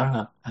it works. I don't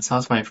know. That's how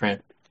it's my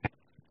friend.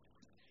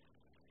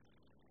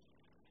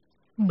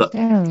 But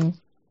Damn.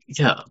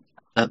 yeah,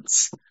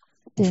 that's.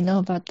 Didn't know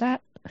about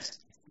that.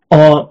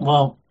 Oh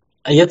well,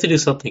 you have to do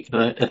something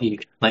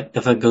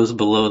if it goes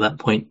below that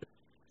point.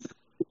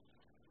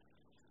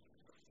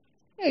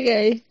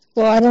 Okay.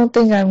 Well, I don't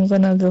think I'm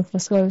gonna go for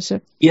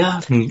scholarship. Yeah,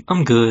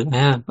 I'm good.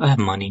 I have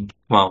money.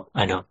 Well,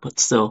 I don't, but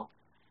still,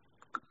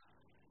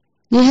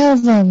 You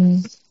have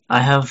I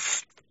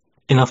have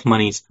enough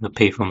money to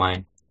pay for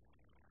my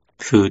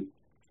food.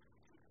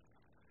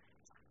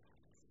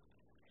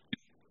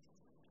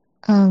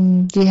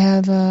 do you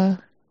have a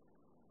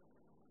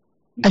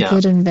Yeah,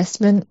 good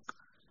investment?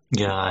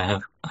 yeah, I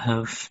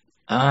have.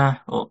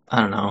 Well,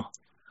 I don't know.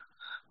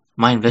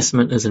 My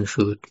investment is in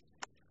food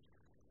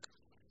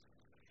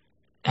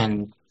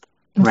and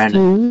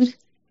random Food?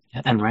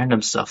 and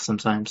random stuff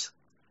sometimes.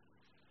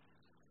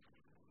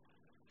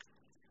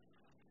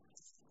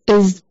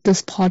 Is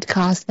this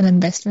podcast an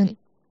investment?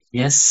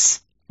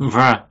 Yes,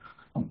 bruh.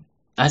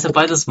 I had to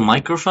buy this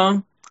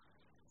microphone,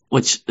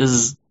 which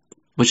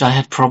I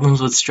had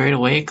problems with straight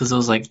away because it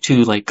was like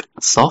too like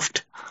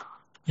soft.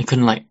 I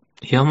couldn't like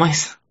hear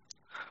myself.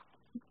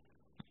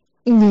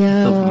 The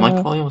mic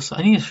Yeah. volume was.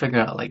 I need to figure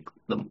out like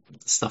the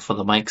stuff for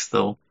the mics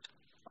though.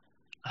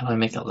 How do I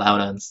make it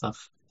louder and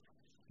stuff?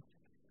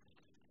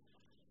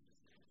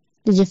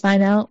 Did you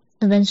find out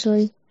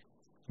eventually?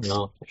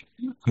 No,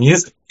 I'm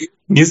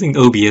using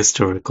OBS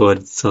to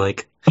record. So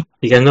like,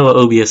 you guys know what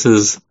OBS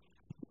is?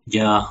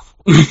 Yeah,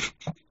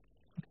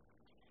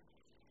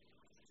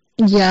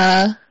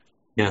 Yeah.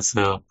 yeah.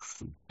 So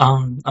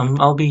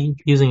I'll be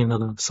using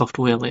another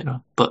software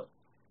later, but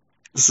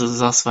this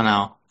is us for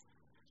now.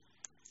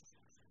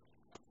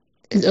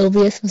 Is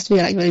OBS supposed to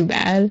be like really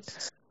bad?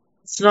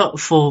 It's not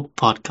for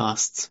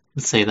podcasts.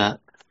 Let's say that.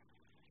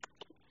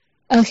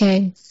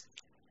 Okay.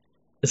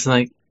 It's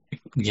like,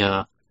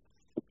 yeah,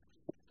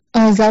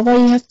 Oh, is that why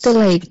you have to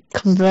like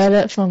convert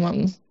it from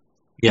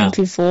yeah,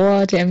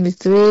 MP4 to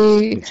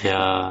MP3?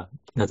 yeah.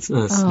 That's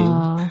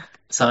Oh.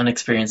 so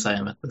inexperienced I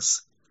am at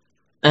this.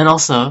 And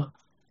also,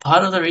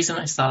 part of the reason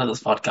I started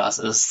this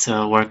podcast is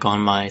to work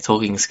on my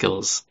talking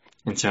skills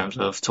in terms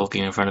of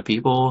talking in front of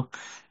people,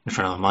 in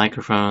front of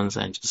microphones,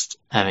 and just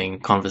having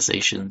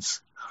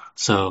conversations.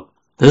 So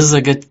this is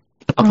a good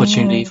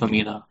opportunity for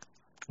me to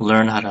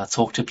learn how to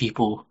talk to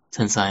people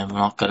since I am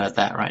not good at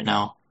that right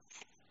now.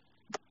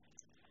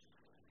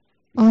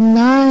 Oh,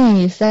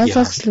 nice. That's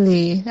Yeah.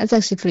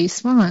 actually pretty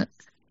smart.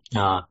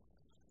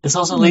 This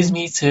also leads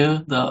me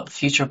to the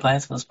future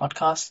plans for this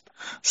podcast.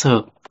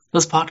 So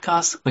this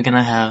podcast, we're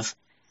gonna have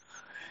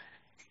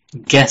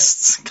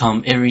guests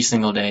come every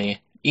single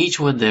day, each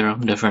with their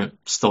own different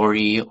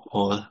story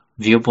or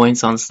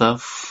viewpoints on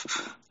stuff.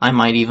 I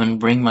might even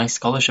bring my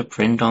scholarship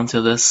friend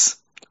onto this,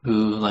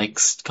 who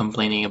likes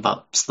complaining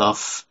about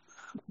stuff.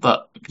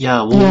 But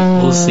yeah,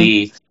 we'll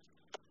see.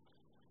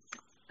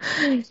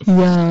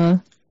 Yeah.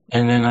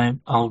 And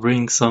then I'll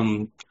bring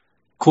some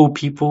cool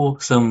people,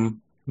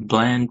 some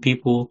bland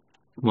people.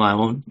 Well, I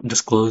won't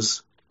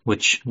disclose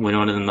which one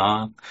of them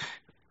are.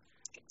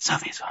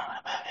 Sophie's one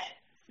of them.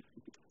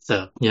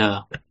 So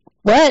yeah.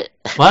 What?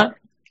 What?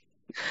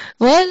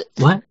 What?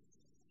 What?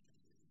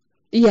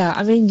 Yeah,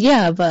 I mean,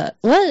 yeah, but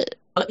what?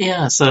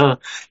 Yeah, so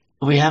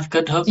we have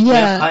good hope. Yeah. We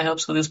have high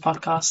hopes for this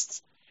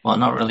podcast. Well,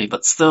 not really,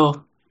 but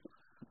still,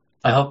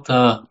 I hope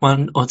the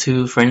one or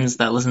two friends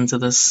that listen to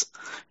this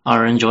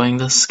are enjoying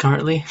this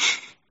currently.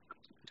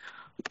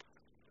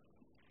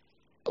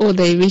 Oh,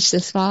 they reached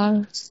this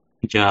far.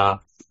 Yeah,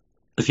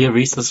 if you have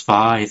reached this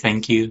far, I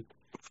thank you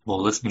for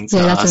listening to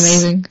us. Yeah, that's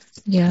amazing.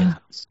 Yeah.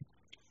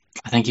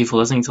 I thank you for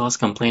listening to us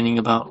complaining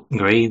about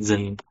grades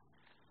and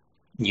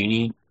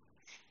uni.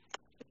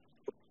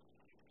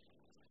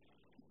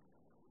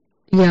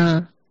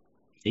 Yeah.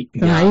 Yeah.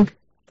 Live?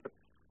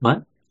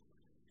 What?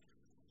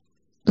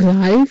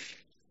 Live?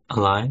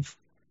 Alive?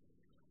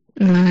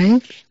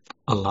 Live?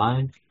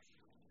 Alive?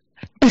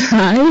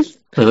 Live?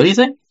 Wait, what do you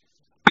say?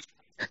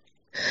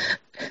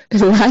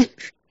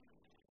 Life?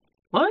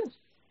 What?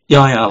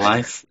 Yeah,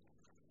 life.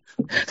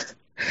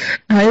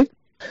 Life?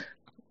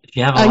 If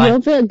you have a You're a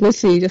life, bit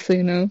glitchy, just so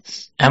you know,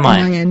 am on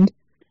I? my end.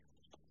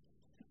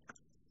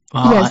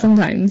 Well, Yeah,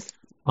 sometimes.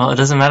 well, it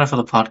doesn't matter for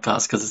the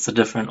podcast because it's a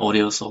different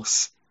audio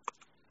source.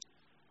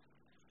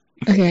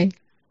 Okay.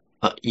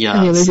 But yeah,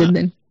 Okay, we're so good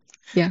then.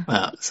 Yeah.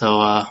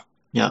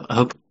 yeah,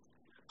 I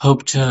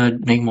hope to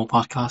make more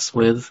podcasts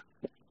with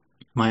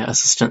my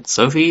assistant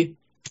Sophie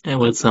and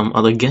with some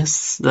other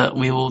guests that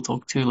we will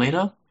talk to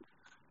later.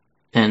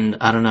 And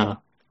I don't know,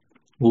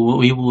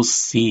 we will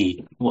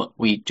see what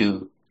we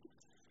do.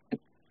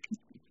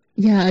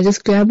 Yeah, I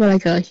just grab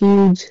like a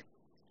huge.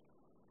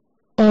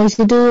 All we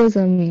should do is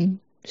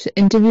should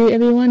interview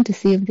everyone to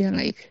see if they're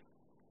like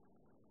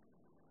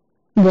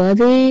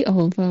worthy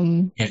of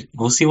Yeah,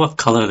 we'll see what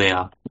color they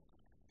are.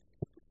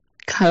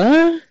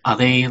 color. Are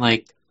they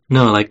like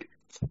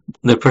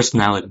their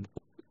personality?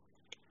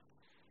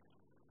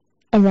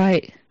 All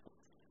right.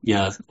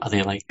 Yeah, are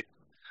they like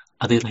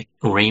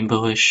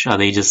rainbowish? Are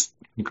they just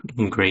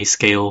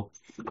grayscale?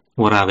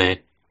 What are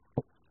they?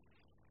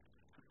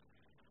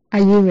 Are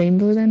you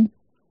rainbow then?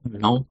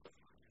 No.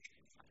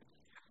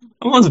 I'm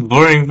the most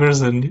boring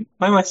person.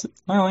 Why am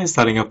I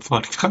starting a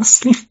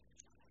podcast?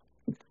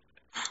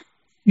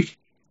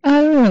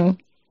 I don't know.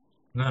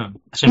 No,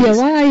 I shouldn't Yeah, be.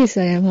 why are you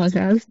saying a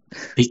podcast?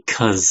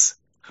 Because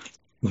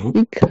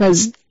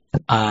Because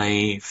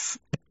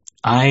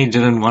I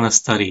didn't want to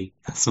study,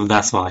 so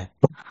that's why.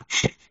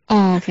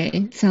 oh,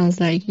 okay, sounds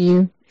like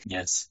you.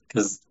 Yes,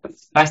 because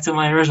back to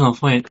my original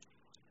point,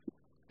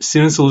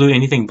 students will do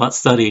anything but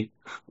study.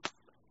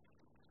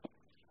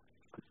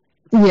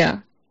 Yeah,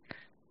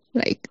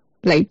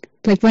 like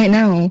right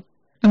now,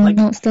 I'm Like,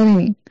 not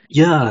studying,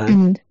 yeah,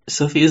 and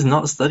Sophie is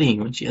not studying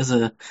when she has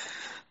a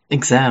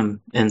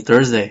exam on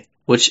Thursday,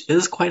 which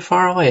is quite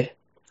far away.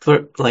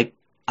 For like,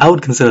 I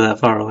would consider that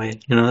far away.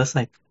 You know, that's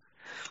like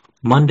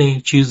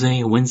Monday,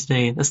 Tuesday,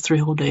 Wednesday. That's 3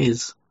 whole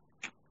days,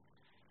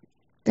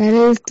 that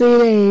is 3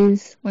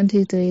 days. 1,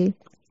 2, 3.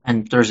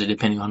 and Thursday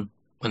depending on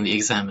when the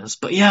exam is.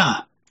 But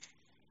yeah,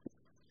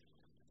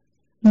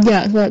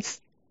 Yeah, so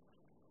that's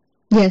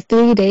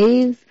 3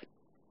 days.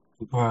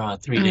 for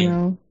 3 I days.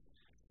 know.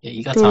 Yeah,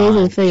 you got 3 days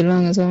time. is very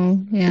long as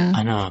well. Yeah.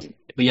 I know,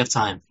 but you have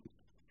time.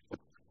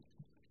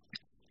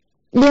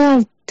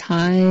 Yeah,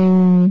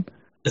 time.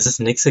 Is this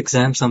next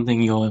exam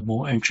something you're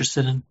more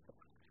interested in?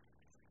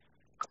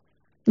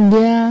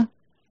 Yeah.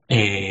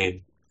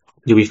 Hey,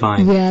 you'll be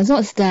fine. Yeah, it's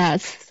not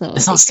stats, so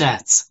It's not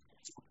stats.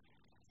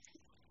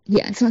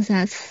 yeah, it's not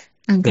stats.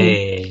 I'm good.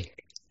 Hey,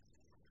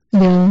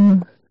 Yeah.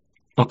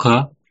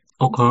 okay.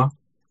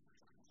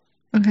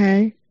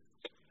 Okay.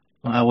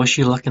 Well, I wish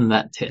you luck in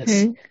that test.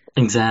 Okay.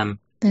 Exam.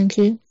 Thank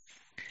you.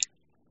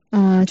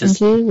 Just-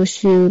 Thank you.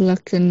 Wish you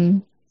luck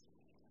in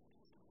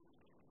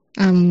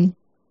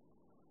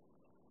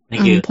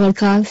Thank you.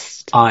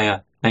 podcast. Oh yeah,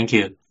 thank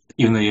you.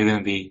 Even though you're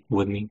gonna be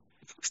with me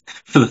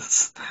for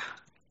this.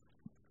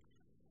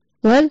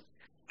 What?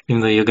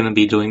 Even though you're gonna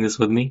be doing this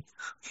with me.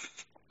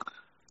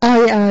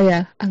 Oh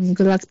yeah.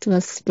 Good luck to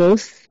us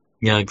both.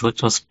 Yeah, good luck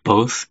to us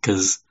both,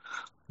 because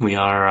we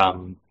are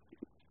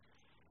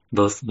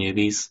both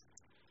newbies.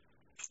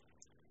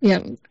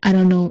 Yeah, I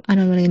don't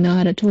really know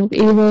how to talk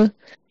either.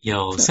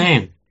 Yo, So-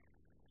 same.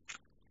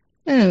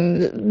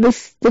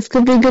 This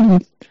could be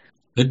good.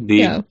 Could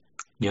be.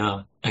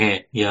 Yeah.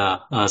 Okay, yeah.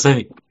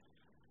 Sophie,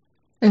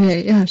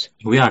 Okay, yes.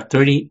 we are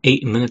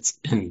 38 minutes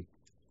in.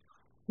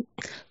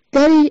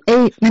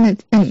 38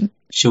 minutes in.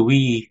 Should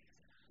we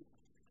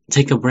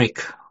take a break,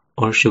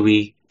 or should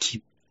we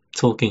keep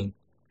talking?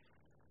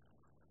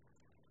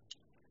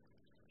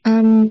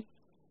 I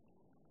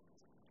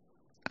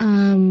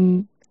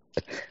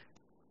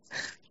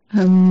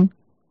mean,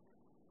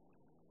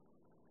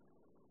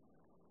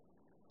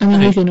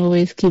 Okay. we can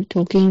always keep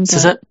talking, So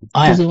but that,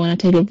 oh do yeah. you want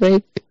to take a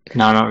break?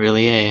 No, not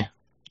really, eh?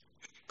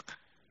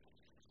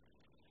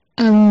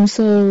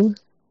 So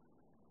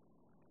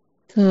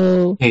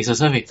Okay, so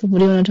Sophie, what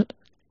do you want to talk?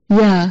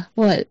 Yeah,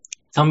 what?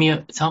 tell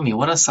me,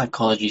 what are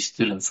psychology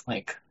students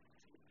like?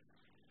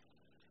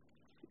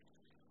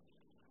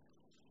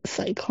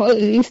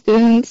 Psychology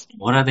students,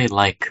 What are they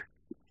like?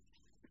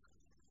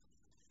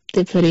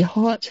 they're pretty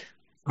hot.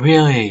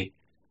 Really?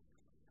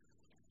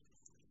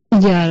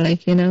 Yeah,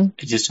 like, you know.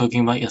 Are you just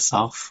talking about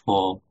yourself,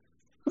 or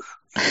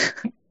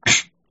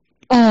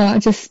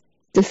Just,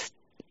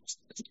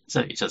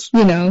 so you just,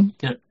 you know.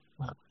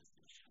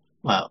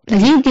 well,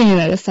 Like, you being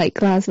like a psych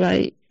class,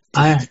 right?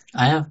 I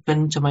have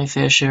been to my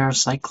fair share of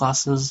psych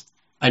classes.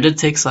 I did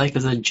take psych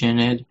as a gen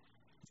ed.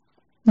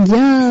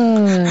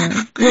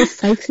 Yeah, you're a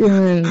psych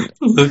student.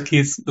 Look,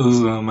 it was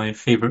my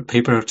favorite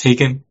paper I've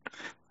taken.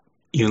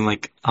 Even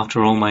like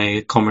after all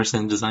my commerce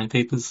and design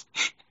papers.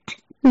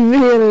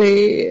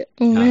 Really?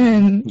 Oh,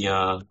 man.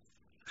 Yeah.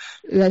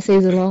 That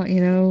says a lot,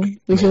 you know.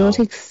 We should all Yeah.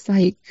 take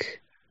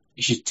psych.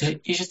 You should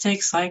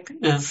take psych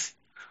if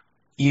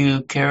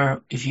you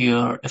care, if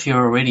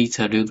you're ready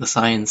to do the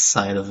science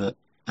side of it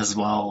as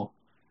well,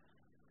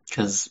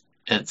 because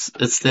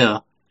it's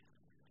there.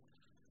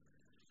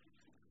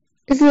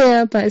 It's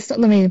there, but it's not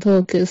the main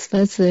focus.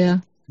 But it's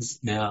there.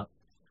 Yeah.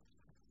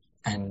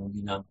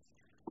 And, I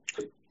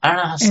don't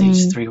know how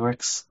stage 3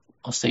 works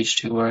or stage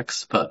 2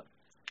 works, but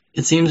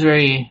it seems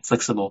very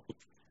flexible.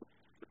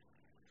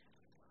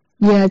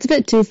 Yeah, it's a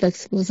bit too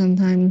flexible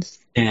sometimes.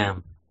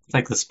 Damn. It's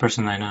like this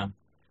person I know.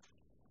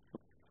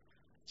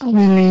 Oh,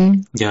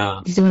 really?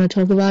 Yeah. Do you want to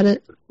talk about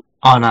it?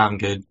 Oh, no, I'm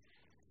good.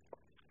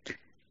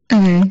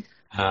 Okay.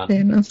 Fair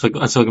enough. I'm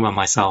talking about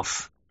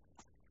myself.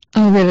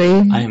 Oh,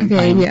 really?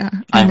 Yeah.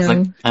 I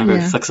know. I'm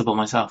very flexible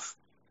myself.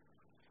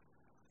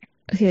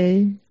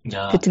 Okay.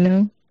 Yeah. Good to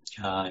know.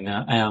 Yeah, I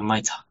know. I have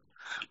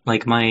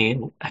my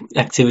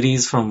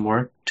activities from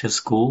work to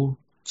school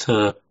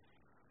to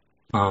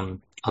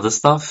other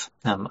stuff.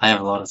 I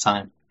have a lot of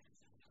time.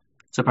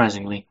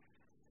 Surprisingly.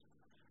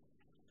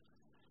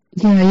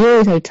 Yeah, you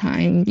always have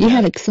time. You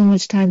had like so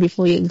much time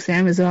before your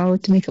exam as well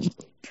to make a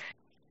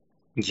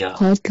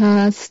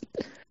podcast.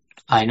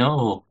 I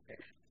know.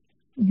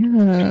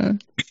 Yeah.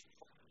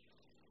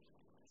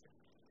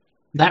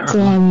 That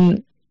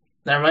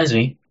reminds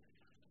me.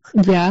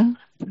 Yeah.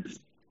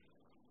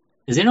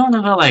 Has anyone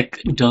ever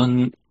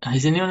done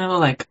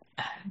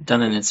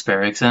an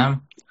Inspire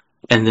exam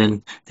and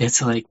then they had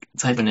to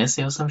type an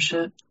essay or some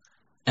shit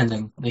and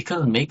then they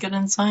couldn't make it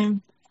in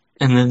time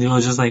and then they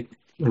were just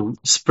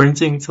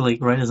sprinting to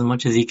write as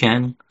much as he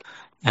can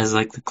as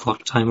the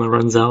clock timer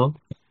runs out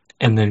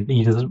and then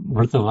he just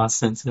wrote the last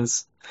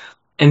sentence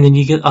and then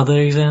you get other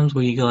exams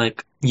where you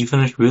you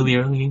finish really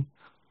early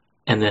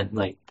and then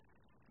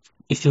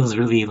it feels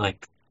really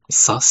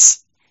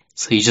sus,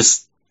 so you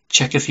just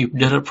check if you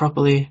did it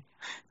properly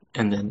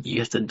and then you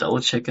have to double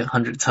check it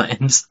 100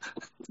 times.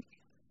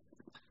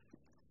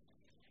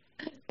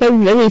 That's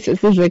very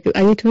specific.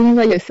 Are you talking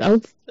about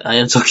yourself? I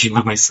am talking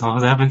about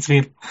myself. It happened to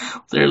me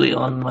literally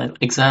on my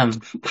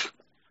exam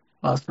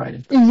last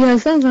Friday. Yeah,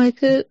 sounds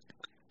like it.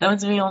 That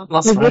happened to me on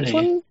last Friday. Which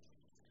one?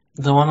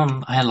 The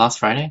one I had last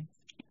Friday.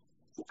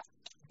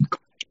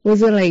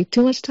 Was it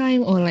too much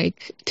time or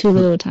too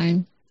little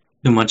time?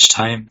 Too much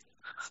time.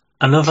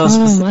 I don't know if I was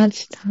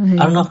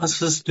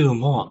supposed to do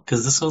more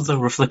because this was the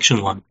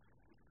reflection one.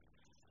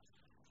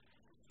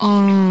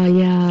 Oh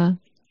yeah.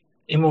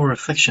 In more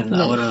reflection,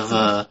 I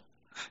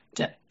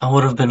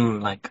would have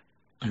been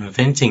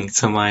venting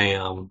to my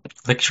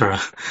lecturer.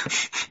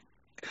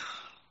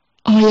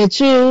 Oh yeah,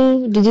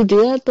 true. Did you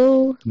do that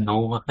though?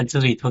 No, I'd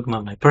just be talking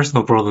about my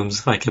personal problems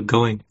if I kept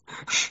going.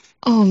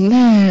 Oh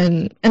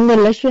man, and the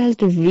lecturer has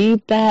to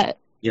read that.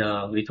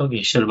 Yeah, we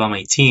talking shit about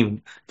my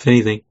team, if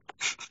anything.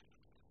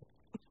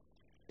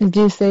 Did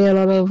you say a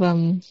lot of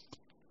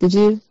did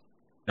you?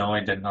 No, I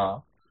did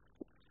not.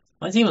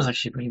 My team was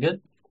actually pretty good.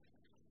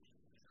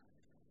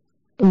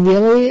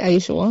 Really? Are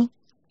you sure?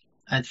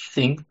 I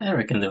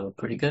reckon they were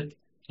pretty good.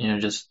 I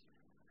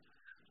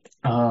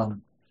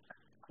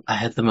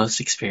had the most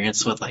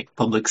experience with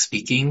public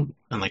speaking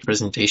and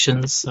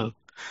presentations. So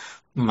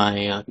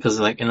because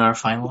in our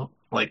final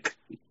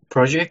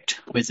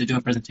project we had to do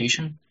a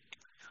presentation,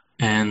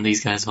 and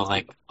these guys were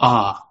like,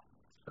 I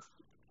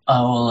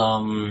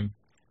will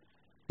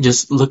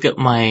just look at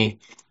my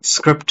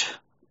script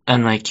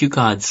and my cue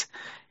cards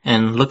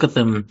and look at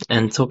them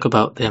and talk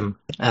about them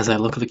as I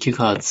look at the cue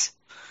cards,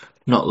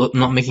 not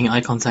making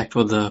eye contact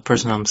with the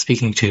person I'm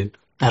speaking to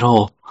at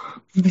all.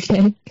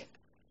 Okay.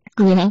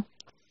 Yeah.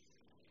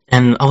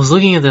 And I was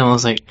looking at them, I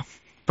was like,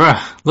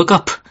 bruh, look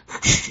up.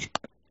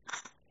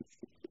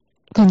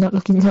 They're not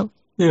looking up.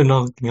 They're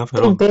not looking up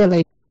at all.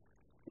 I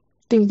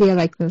think they're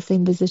in the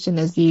same position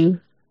as you,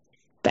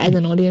 but as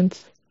an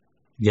audience.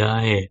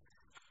 Yeah.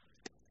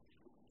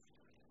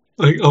 I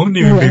wouldn't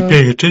even be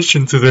paying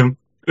attention to them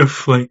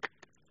if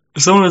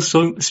someone was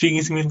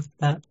speaking to me like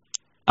that.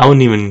 I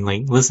wouldn't even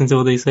listen to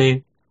what they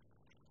say.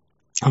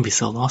 I'd be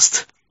so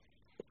lost.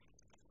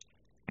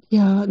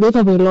 Yeah, they're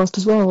probably lost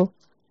as well.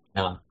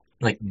 Yeah,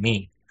 like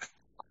me.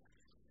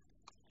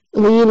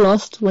 Were you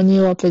lost when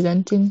you were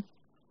presenting?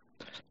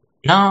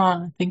 No,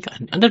 I think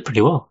I did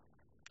pretty well.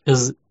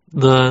 Because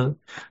the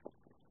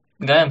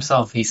guy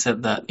himself, he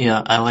said that,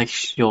 yeah, I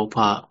like your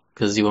part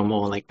because you were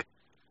more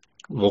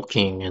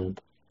walking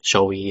and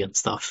showy and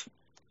stuff.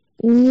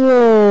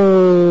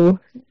 Whoa,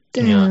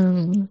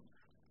 damn. Yeah.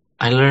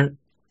 I learned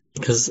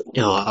because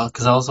I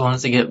also wanted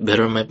to get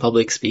better at my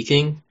public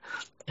speaking,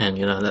 and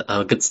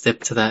a good step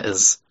to that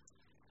is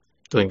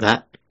doing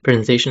that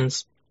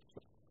presentations.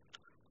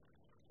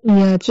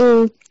 Yeah,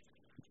 true.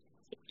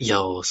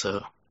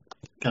 So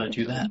gotta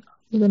do that.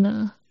 You're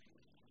gonna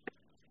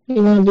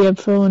be a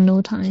pro in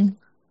no time.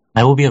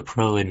 I will be a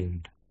pro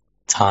in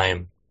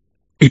time.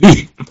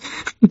 in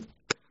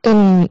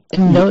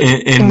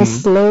the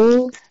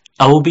slow.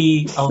 I will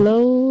be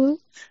slow.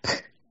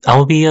 I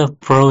will be a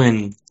pro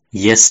in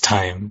yes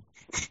time.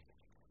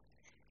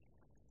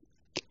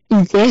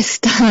 Yes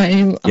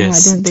time.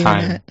 Yes, I didn't think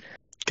time. of that.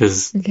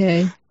 Because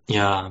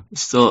yeah,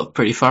 still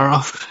pretty far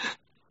off.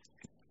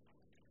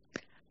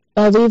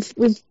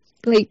 We've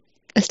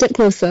a step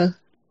closer.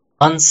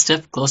 One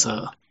step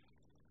closer.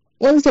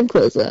 One step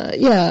closer.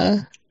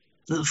 Yeah.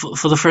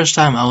 For the first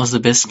time, I was the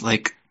best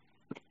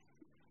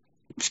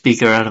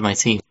speaker out of my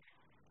team.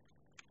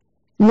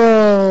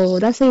 So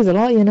that says a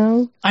lot, you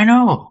know? I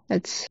know.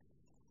 And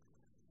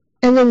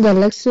then the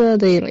lecturer,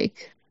 they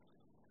like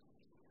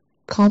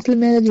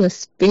complimented your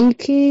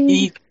speaking.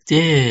 He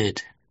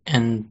did.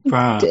 And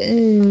bruh.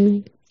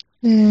 Dang.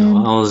 Man. No,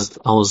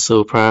 I was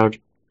so proud.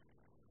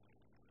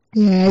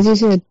 Yeah, as you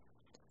should.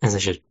 As I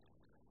should.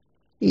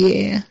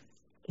 Yeah.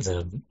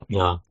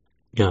 Yeah.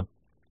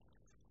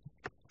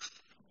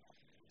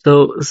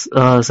 So,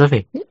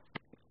 Sophie.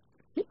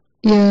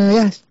 Yeah,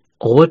 yes.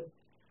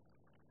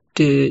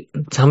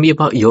 Tell me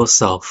about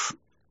yourself.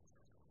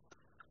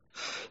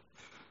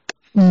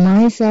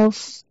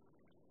 Myself.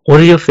 What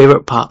is your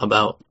favorite part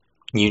about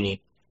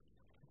uni?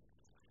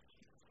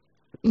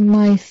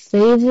 My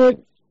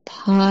favorite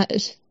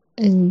part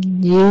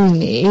in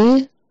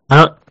uni.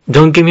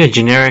 Don't give me a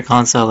generic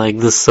answer like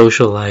the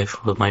social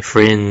life with my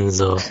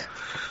friends or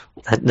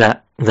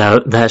that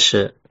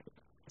shit.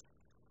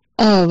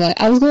 Oh, but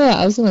I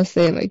was gonna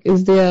say, like,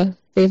 is there a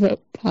favorite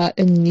part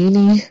in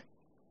uni?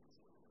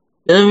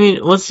 I mean,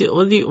 what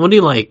do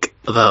you like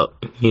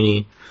about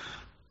uni?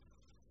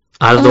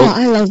 I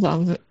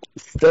love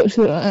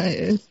social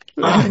life.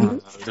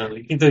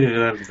 You can do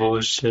that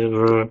bullshit,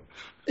 bro.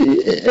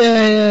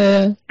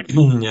 Yeah.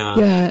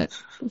 Yeah,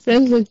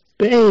 friends are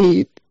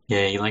great.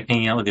 Yeah, you like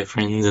hanging out with your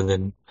friends and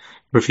then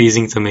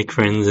refusing to make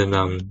friends in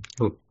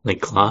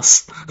like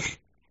class.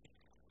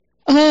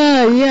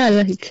 Yeah,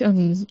 like I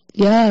mean,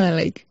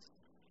 like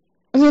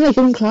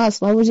in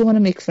class, why would you want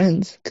to make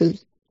friends?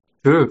 Cause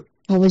True.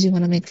 why would you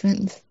want to make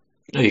friends?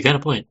 Oh, you got a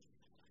point.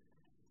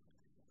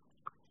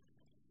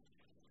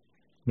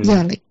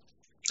 Yeah, like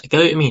I get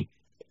what you mean.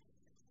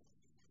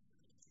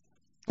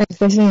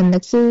 especially in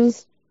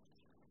lectures.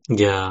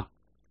 Yeah.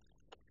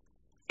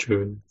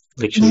 True.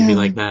 Like shouldn't be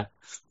like that.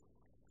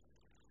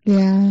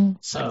 Yeah.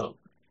 So,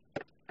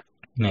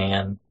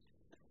 man,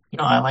 you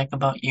know what I like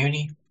about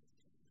uni?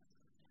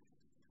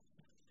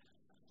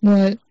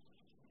 What?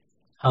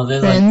 How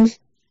they're Friends?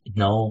 like,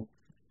 no.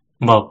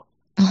 Well,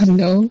 Oh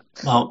no.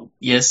 well,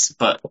 yes,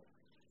 but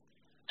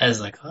as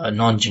like a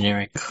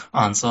non-generic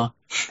answer,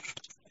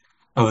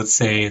 I would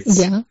say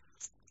Yeah.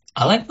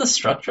 I like the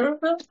structure of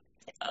it.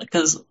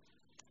 Because,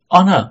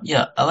 oh no,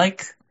 yeah,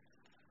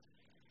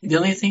 the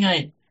only thing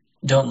I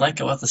don't like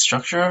about the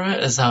structure of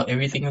it is how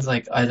everything is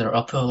like either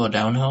uphill or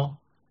downhill.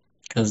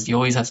 Because you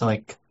always have to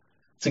like,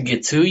 to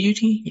get to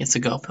UT, you have to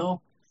go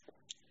uphill.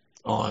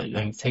 Or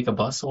like, take a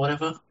bus or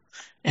whatever.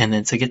 And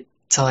then to get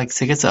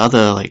to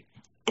other like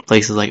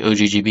places like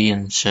OGGB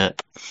and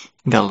shit,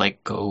 you gotta like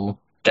Oh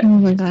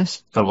my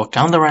gosh. gotta walk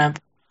down the ramp.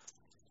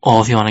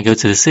 Or if you want to go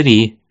to the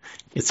city,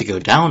 you have to go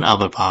down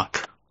Albert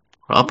Park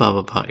or up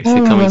Albert Park if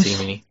you're coming to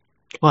uni.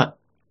 What?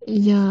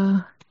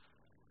 Yeah.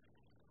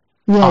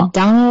 Yeah,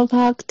 down Albert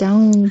Park,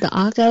 down the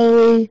art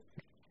gallery.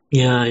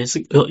 Yeah,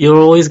 you're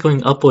always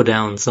going up or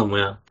down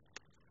somewhere.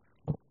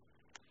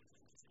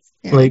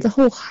 Yeah, like, it's a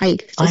whole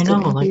hike. I know,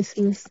 like,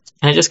 can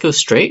I just go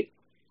straight?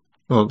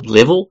 Or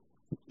level?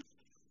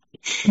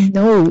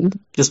 No.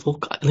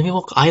 Let me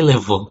walk eye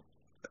level.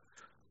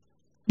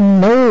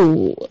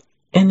 No.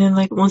 And then,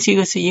 like, once you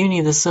go to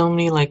uni, there's so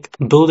many, like,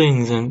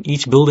 buildings, and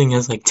each building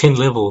has, like, 10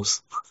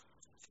 levels.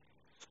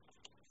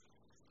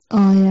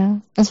 Oh, yeah.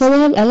 That's why they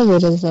have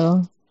elevators,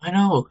 though. I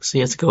know. So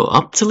you have to go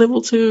up to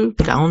level 2,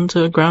 down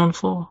to ground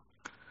floor,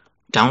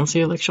 down to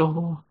your lecture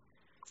hall.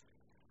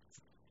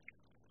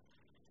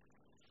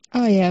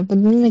 Oh, yeah,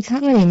 but then they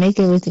can't really make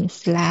everything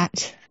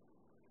flat.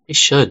 They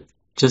should.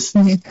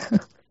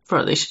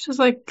 Bro, they should just,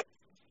 like,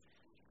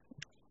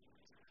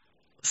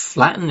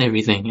 flatten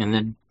everything and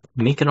then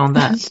make it on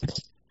that.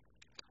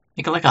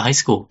 Make it like a high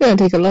school. It's gonna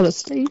take a lot of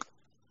space.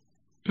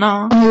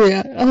 No. Oh,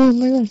 yeah. Oh,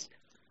 my gosh.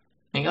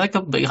 Make it like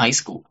a big high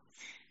school.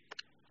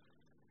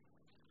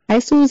 High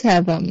schools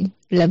have,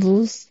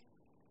 levels.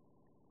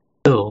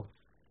 Oh.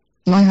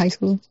 My high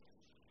school.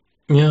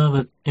 Yeah,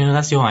 but,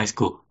 that's your high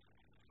school.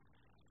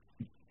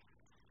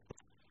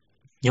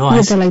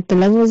 Like, the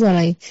levels are,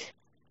 like,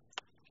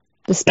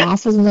 the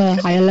staff is in the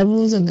higher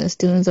levels and the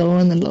students are all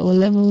in the lower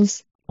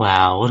levels.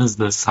 Wow, what is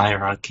this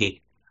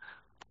hierarchy?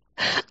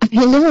 I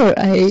know,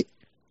 right?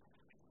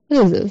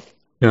 What is this?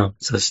 Yeah,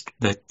 so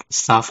the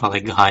staff are,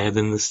 like, higher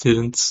than the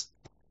students?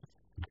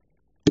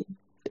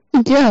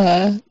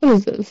 Yeah, what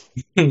is this?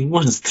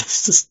 What is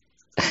this?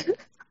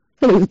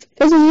 What is this?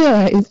 This is your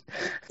eyes.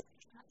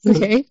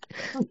 Okay.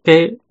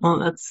 Okay, well,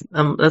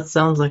 that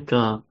sounds like,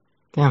 damn.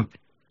 I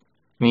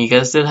mean, you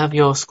guys did have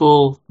your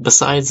school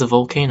besides a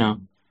volcano.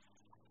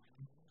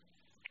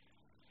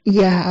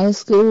 Yeah, our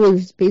school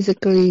was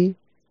basically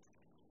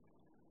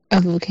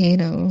a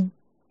volcano.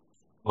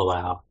 Oh,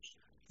 wow.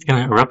 It's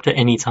gonna erupt at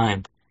any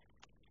time.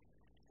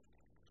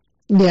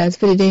 Yeah, it's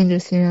pretty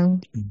dangerous, you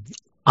know.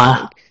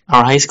 Our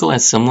high school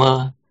had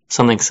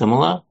something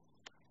similar,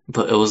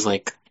 but it was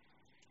like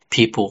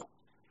people.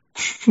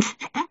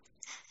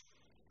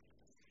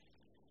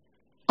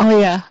 Oh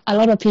yeah, a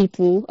lot of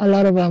people, a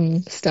lot of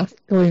stuff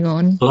going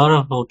on. A lot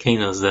of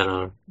volcanoes that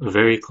are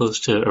very close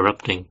to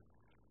erupting.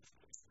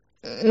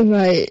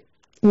 Right.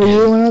 Were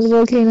you one of the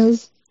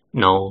volcanoes?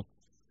 No.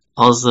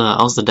 I was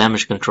the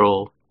damage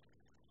control.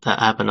 that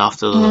happened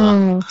after the...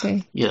 Oh,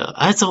 okay. Yeah,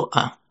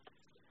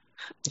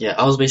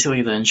 I was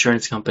basically the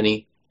insurance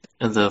company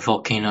of the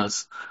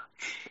volcanoes.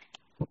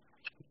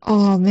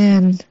 Oh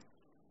man,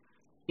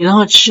 You know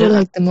what you're shit?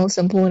 like the most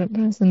important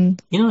person.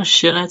 You know what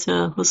shit I had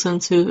to listen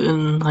to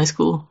in high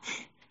school?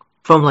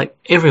 From like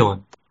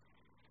everyone.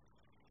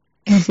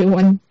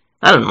 Everyone.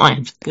 I don't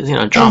mind, because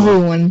drama.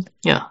 Everyone.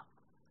 Yeah.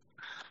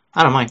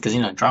 I don't mind, because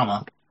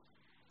drama.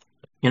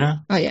 You know?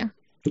 Oh yeah.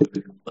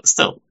 But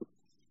still.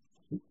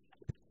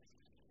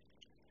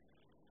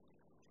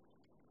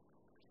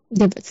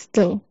 Yeah, but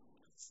still.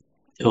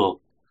 Oh,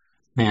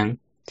 man.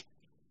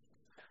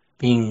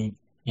 Being,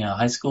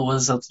 high school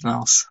was something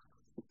else.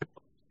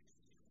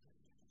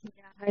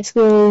 High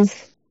school,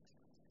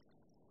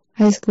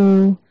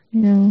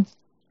 Yeah.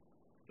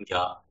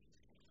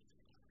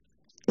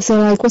 So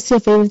like, what's your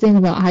favorite thing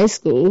about high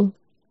school?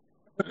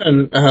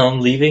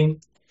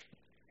 Leaving.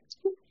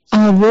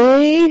 Oh,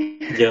 really?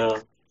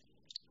 Yeah.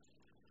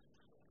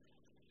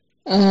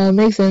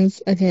 Makes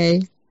sense.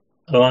 Okay.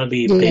 I don't want to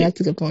be Yeah, that's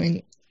a good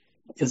point.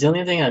 Because the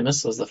only thing I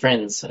missed was the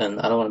friends, and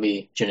I don't want to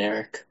be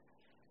generic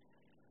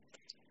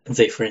and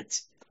say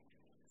friends.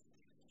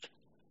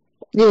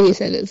 Yeah, you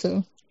said it,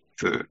 so.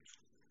 True.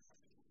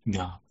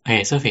 Yeah.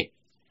 Hey, Sophie.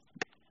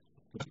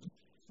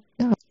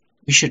 Yeah.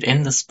 We should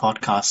end this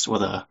podcast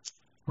with a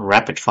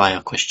rapid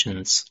fire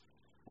questions.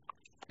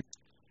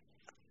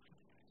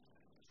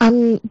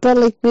 But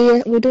like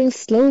we're doing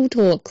slow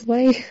talk.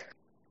 Why?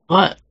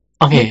 What?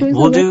 Okay, Why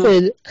we'll so do.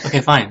 rapid?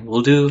 Okay, fine.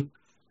 We'll do.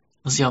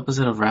 What's the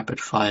opposite of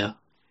rapid fire?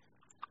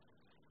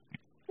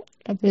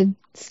 Rapid,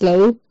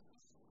 slow.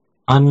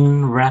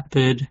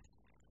 Unrapid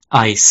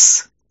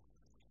ice.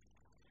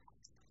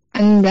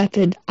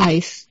 Unrapid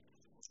ice.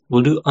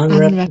 We'll do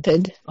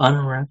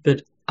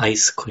unrapid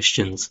ice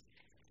questions.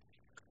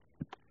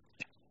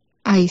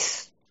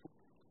 Ice.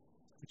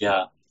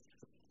 Yeah.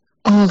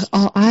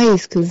 Oh,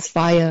 ice, because it's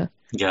fire.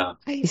 Yeah.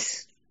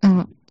 Ice.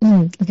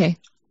 Okay.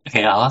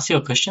 Okay, I'll ask you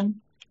a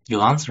question.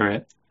 You'll answer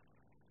it,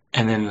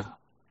 and then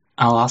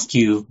I'll ask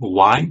you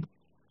why,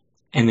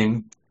 and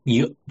then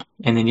you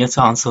have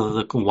to answer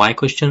the why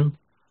question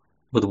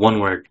with one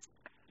word.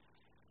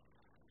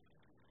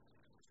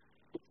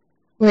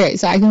 Wait,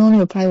 so I can only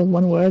reply with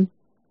one word?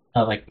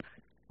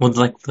 With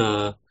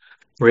the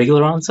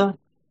regular answer?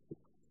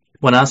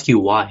 When I ask you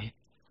why,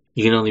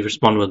 you can only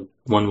respond with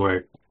one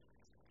word.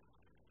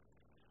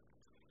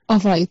 Oh,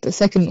 for like the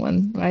second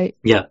one, right?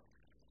 Yeah.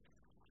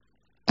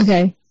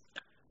 Okay.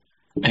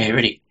 Okay,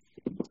 ready?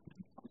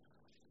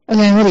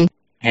 Okay, I'm ready.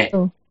 Hey.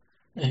 Oh.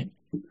 What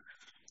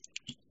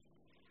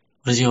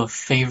is your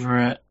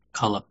favorite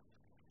color?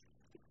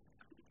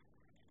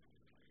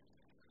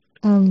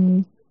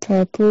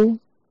 Purple.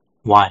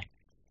 Why?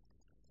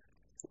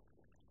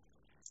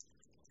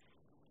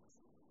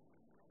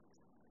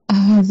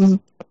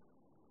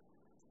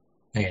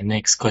 Okay,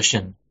 next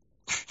question.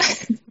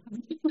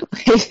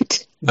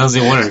 Wait. That was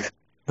your word.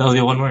 That was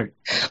your one word.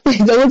 Wait,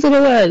 that wasn't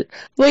a word.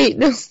 Wait,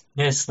 no.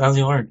 Yes, that was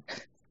your word.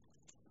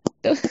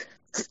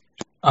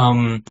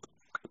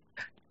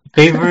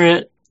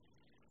 Favorite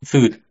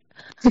food?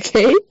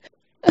 Okay.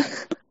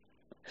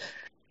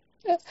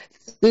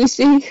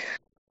 Sushi.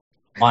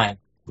 Why?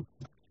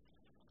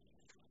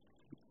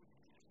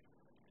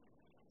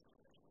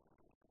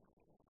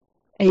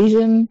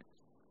 Asian.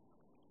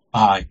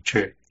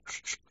 True.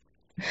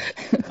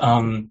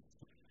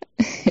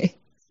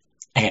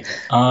 Okay.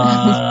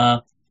 Can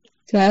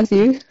I ask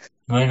you?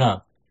 Why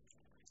not?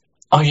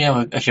 Oh yeah,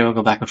 we'll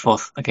go back and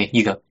forth. Okay,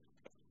 you go.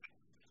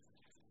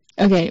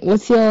 Okay,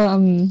 what's your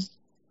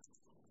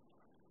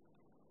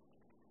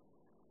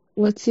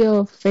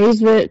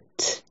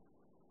favorite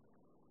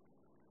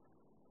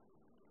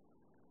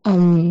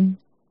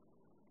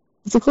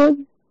what's it called?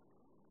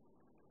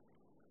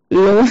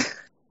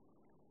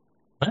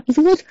 What? What's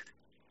it called?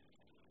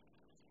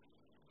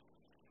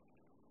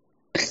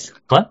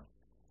 What?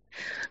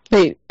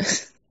 Wait.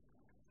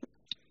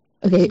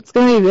 Okay, it's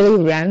gonna be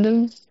really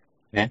random.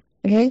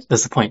 Okay?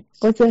 That's the point.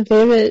 What's your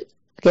favorite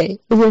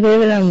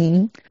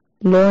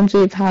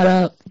laundry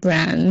powder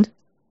brand?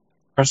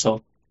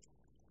 Persil.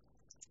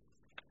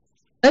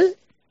 What?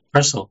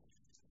 Persil.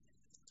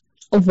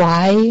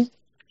 Why?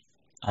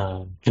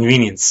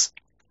 Convenience.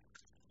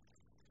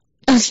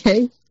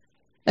 Okay.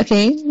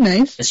 Okay,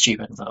 nice. It's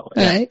cheaper though.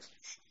 Yeah.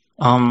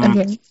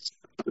 Alright.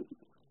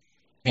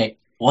 Okay.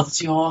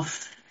 What's your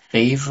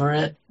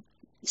favorite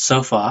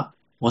so far?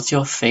 What's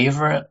your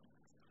favorite?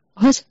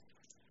 What?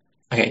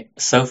 Okay,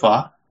 so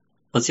far,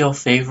 what's your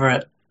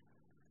favorite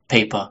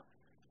paper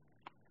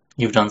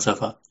you've done so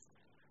far?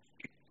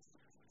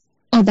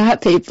 Oh,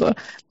 that paper.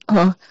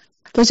 Oh,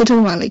 I thought you were talking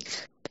about like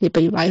paper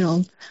you write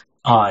on.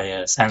 Oh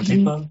yeah,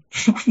 sandpaper.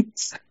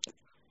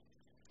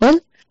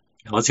 What?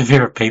 What's your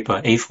favorite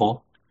paper?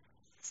 A4.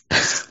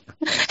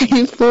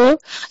 A4,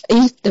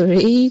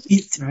 A3.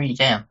 A3,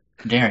 damn,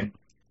 daring.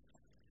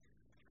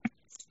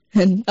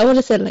 And I would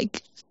have said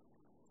like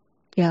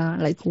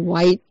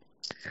white.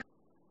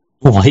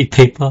 White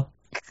paper.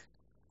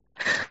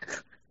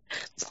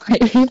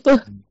 White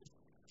paper.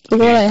 That's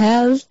what I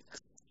have.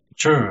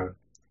 Sure.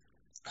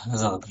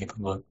 There's other paper,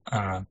 but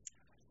I don't know.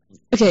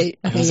 Okay,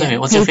 yeah.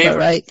 What's your Paper, favorite?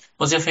 right?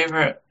 What's your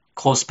favorite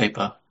course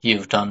paper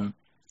you've done?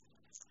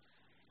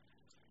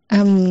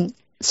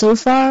 So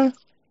far,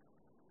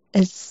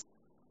 it's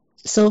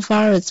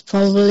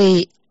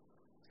probably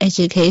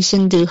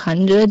Education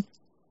 200.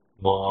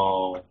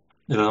 Whoa.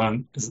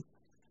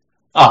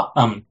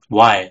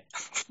 Why?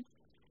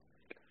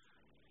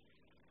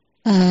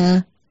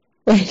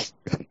 Wait,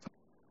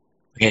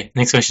 Okay,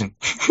 next question.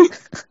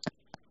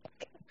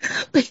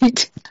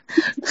 wait.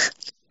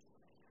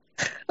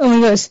 Oh my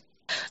gosh.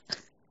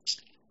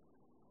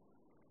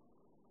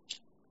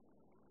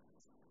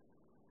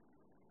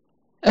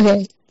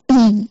 Okay.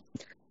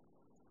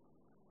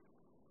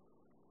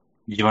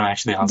 You want to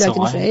actually Is answer that gonna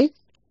why? say?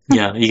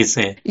 Yeah, you can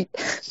say it.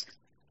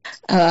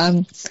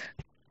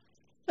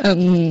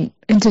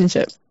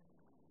 Internship.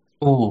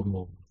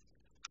 Oh.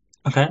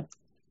 Okay.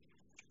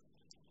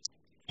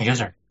 I guess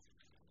her.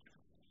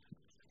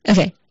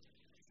 Okay.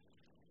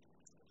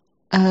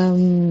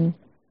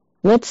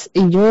 What's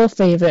your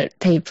favorite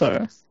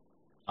paper?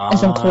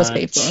 As in course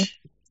paper.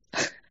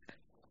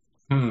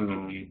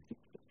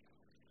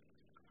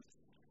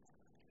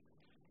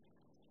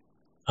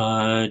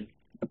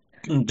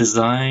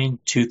 Design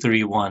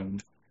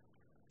 231.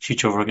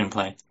 Future work and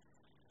play.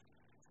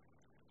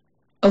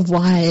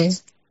 Why?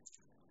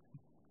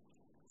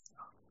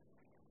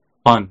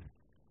 Fun.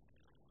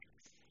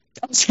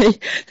 Okay.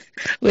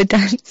 We're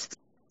done.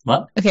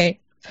 What? Okay.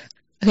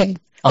 I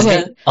was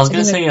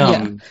gonna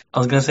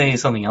say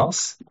something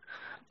else.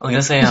 I was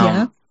gonna say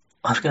Yeah.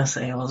 what's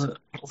it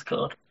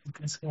called? I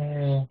was gonna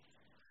say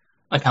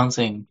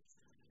accounting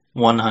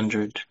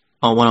 100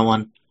 or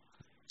 101.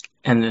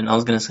 And then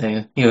you're gonna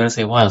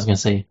say why? I was gonna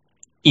say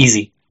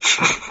easy.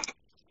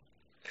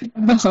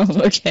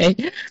 Okay.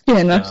 Yeah,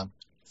 enough.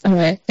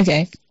 Alright,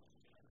 okay.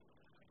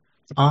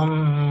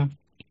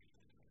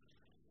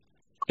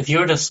 If you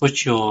were to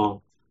switch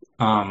your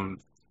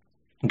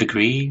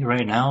degree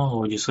right now, what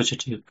would you switch it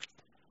to?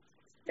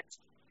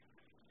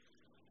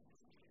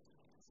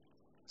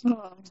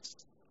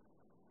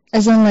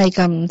 As in like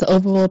the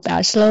overall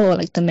bachelor or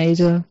like the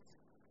major?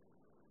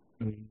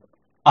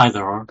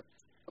 Either or.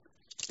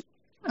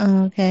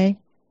 Okay.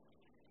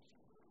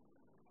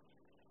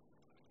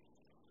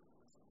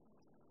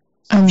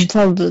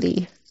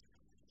 Probably.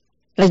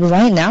 Like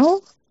right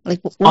now? Like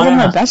what about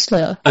my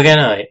bachelor?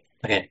 Okay.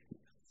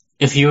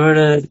 If you were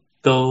to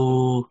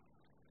go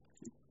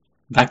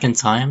back in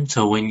time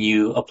to when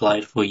you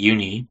applied for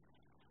uni,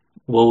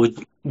 what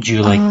would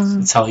you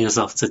tell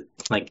yourself to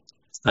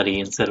study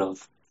instead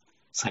of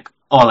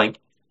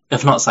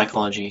if not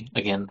psychology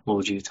again, what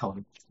would you tell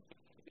them?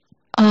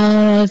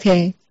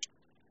 Okay.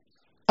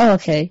 Oh,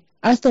 okay.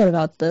 I thought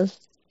about this.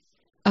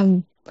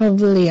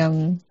 Probably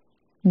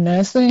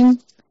nursing.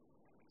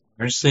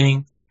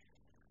 Nursing?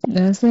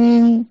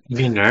 Nursing. You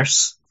be a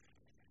nurse?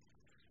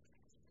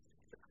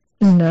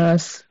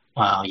 Nurse.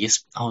 Wow,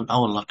 yes, I would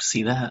love to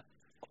see that.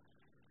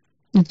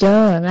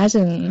 Yeah,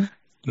 imagine.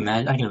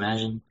 I can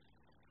imagine.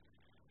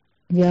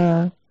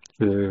 Yeah.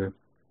 Sure.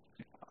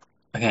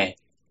 Okay.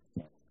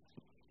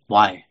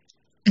 Why?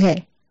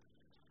 Okay.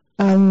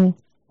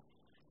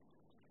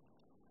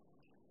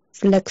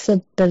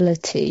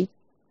 Flexibility.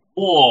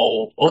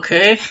 Whoa,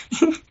 okay.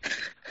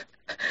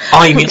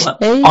 Oh, you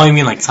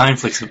mean like time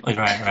flexibility?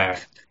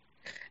 Right.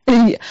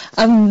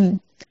 I mean,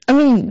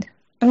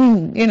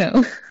 you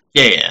know.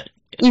 Yeah.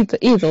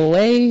 Either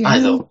way.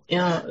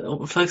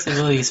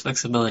 Flexibility is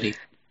flexibility.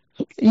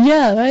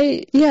 Yeah,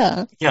 right?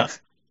 Yeah. Yeah.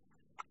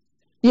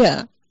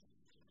 Yeah.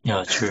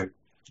 Yeah, true.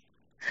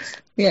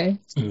 Yeah.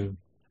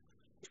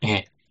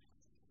 Okay.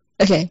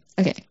 Okay,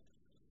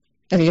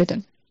 your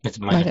turn. It's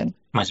my turn.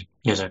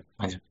 Yes, sir.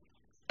 My turn.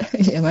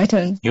 Yeah, my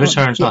turn. Your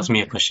turn to ask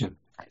me a question.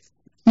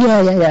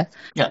 Yeah.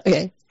 Yeah.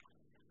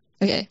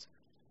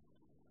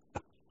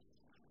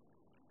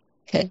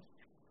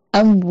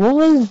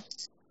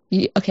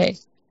 Okay.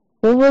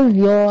 What was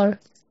your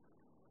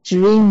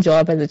dream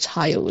job as a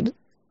child?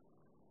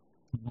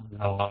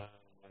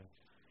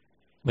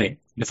 Wait,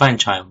 define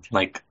child.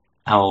 Like,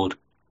 how old?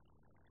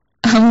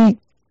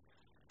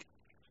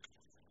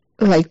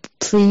 Like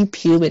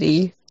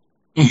pre-puberty.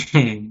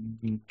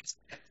 We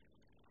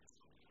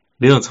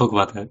don't talk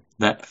about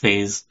that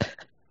phase.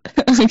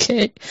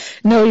 Okay.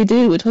 No, we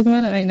do. We're talking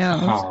about it right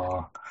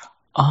now.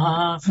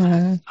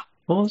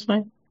 What was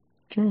my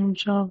dream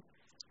job?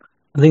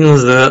 I think it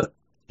was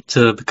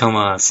to become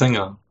a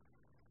singer.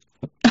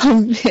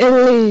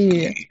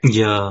 Really?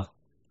 Yeah.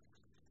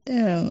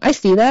 Damn, I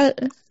see that.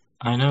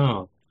 I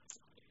know.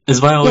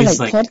 That's why I always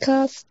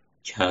podcast.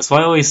 Yeah, that's why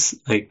I always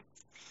when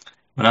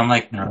I'm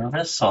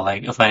nervous or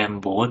if I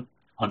am bored,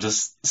 I'll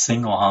just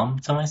sing or hum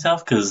to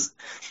myself because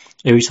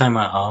every time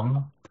I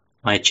hum,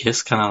 my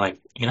chest kind of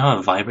how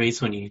it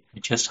vibrates when your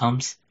chest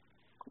hums.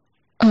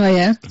 Oh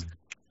yeah.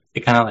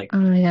 It kind of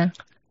Oh yeah.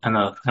 kind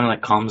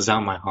of calms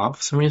down my heart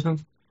for some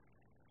reason.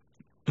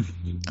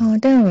 Oh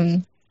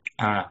damn.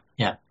 I don't know.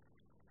 Yeah.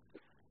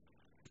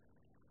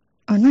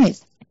 Oh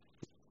nice.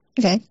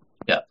 Okay.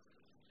 Yeah.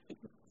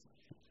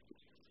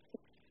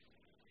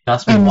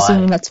 Ask me I'm why.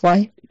 assuming that's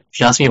why. If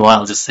you ask me why,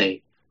 I'll just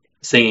say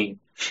singing.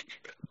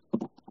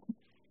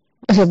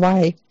 Okay,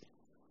 why?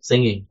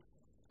 Singing.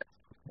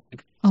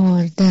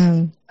 Oh,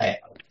 damn.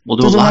 We'll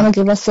do Did a you want to lot.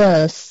 give us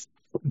a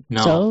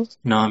No. show?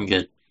 No, I'm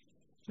good.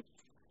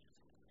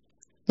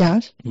 Yeah?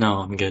 No,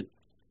 I'm good.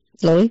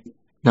 Slowyy?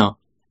 No.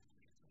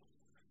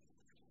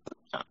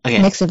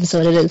 Okay. Next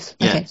episode it is.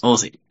 Yeah, Okay. we'll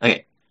see.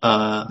 Okay.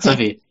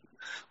 Sophie,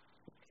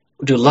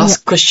 we'll do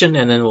last question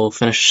and then we'll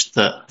finish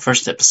the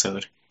first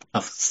episode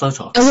of Slow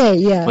Talks. Okay,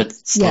 yeah.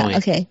 With Slowyy. Yeah,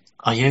 okay.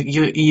 Oh,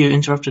 you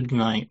interrupted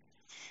my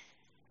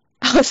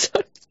Oh,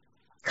 sorry.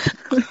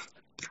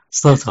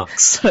 Slow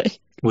Talks Sorry.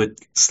 with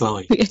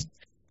Slowyy. Okay.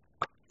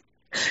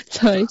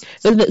 Sorry.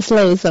 It was a bit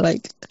slow, so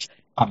like...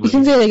 You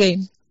can say it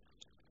again.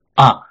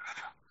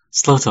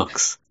 Slow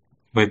Talks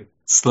with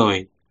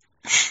Slowyy.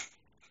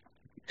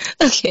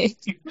 Okay.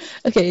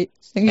 Okay,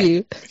 thank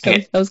you.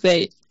 Okay. That was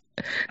great.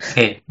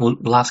 Okay, well,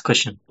 last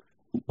question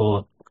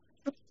for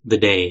the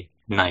day,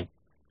 night.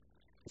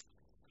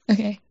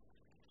 Okay.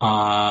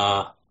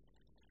 Let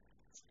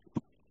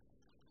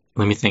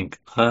me think.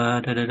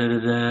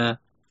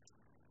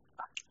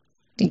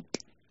 Think.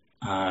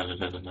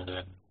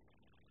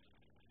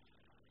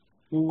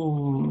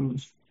 Ooh.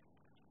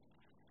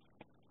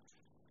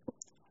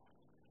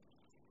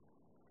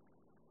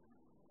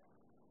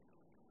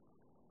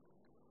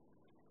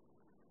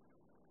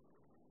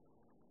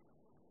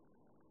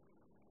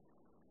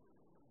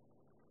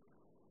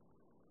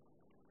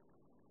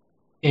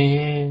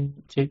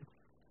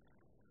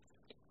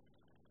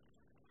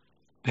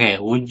 Okay,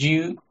 would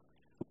you,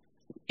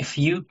 if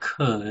you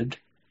could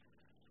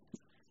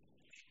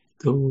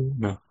go,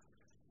 no.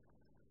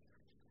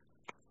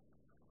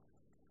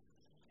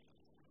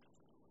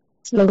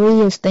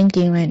 Slowyy is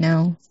thinking right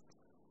now.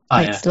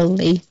 Yeah.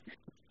 Slowly.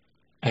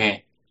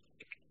 Okay.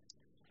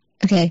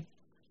 Okay.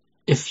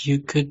 If you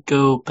could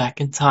go back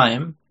in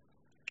time.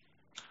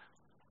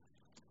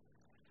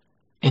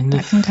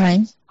 Back in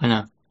time? I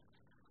know.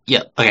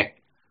 Yeah, okay.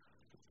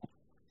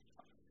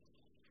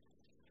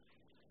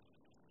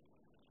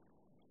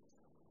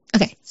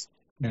 Okay.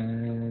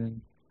 I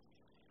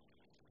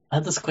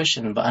had this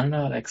question, but I don't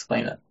know how to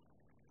explain it.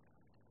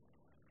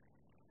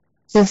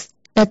 Just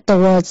let the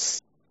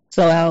words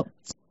flow out.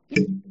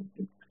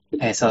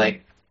 Okay, so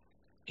like,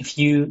 if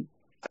you...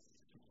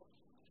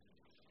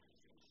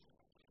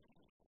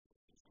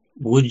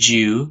 Would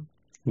you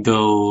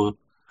go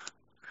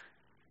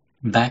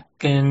back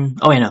in...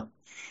 Oh, wait, no.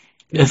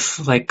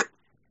 If, like,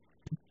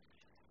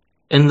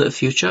 in the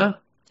future,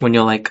 when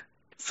you're, like,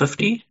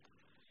 50?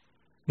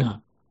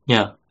 No.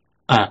 Yeah.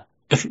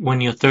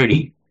 When you're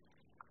 30,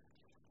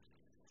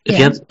 if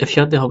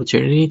you had the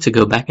opportunity to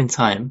go back in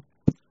time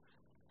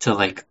to,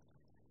 like,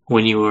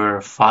 when you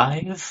were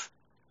 5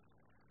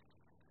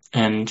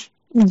 and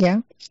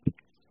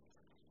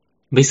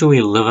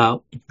basically live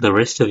out the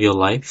rest of your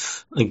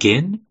life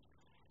again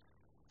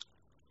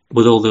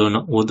with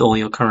all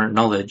your current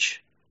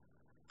knowledge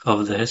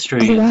of the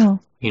history,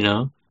 you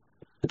know?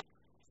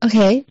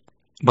 Okay.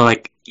 But,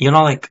 like, you're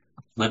not, like,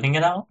 living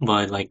it out,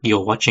 but, like,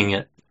 you're watching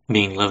it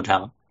being lived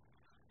out.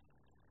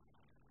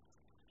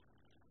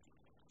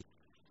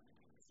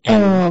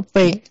 And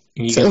wait.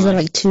 So is it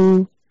like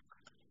 2?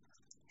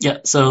 Yeah,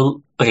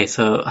 so, okay,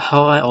 so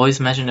how I always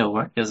imagine it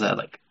work is that,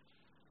 like,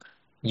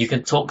 you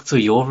can talk to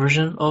your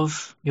version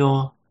of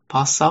your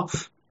past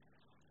self,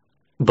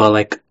 but,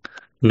 like,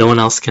 no one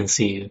else can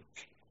see you.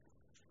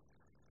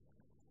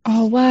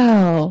 Oh,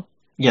 wow.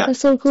 Yeah. That's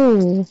so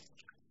cool.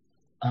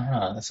 I don't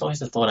know, that's always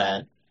the thought I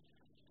had.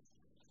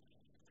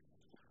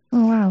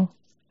 Oh, wow.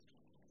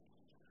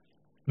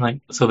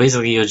 Like, so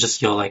basically you're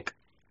just your, like,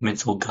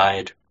 mental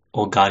guide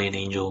or guardian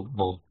angel,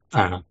 or,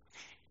 I don't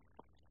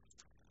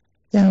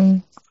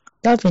know.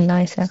 That'd be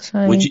nice,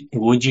 actually.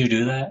 Would you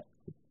do that?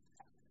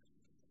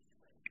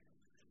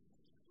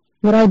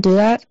 Would I do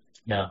that?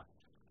 Yeah.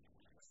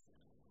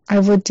 I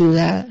would do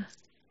that.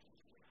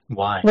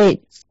 Why?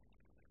 Wait.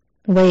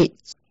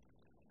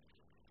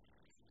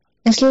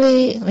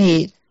 Actually,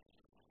 wait.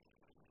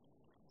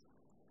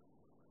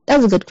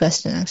 That's a good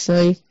question,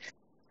 actually.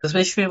 Because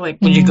basically,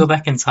 like, would you go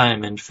back in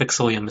time and fix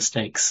all your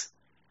mistakes?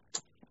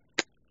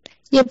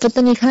 Yeah, but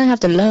then you kind of have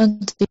to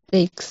learn to do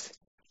mistakes.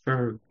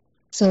 Sure.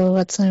 So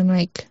that's why I'm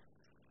like,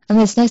 I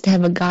mean, it's nice to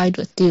have a guide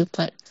with you,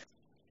 but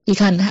you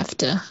kind of have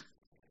to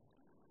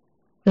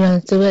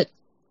learn through it.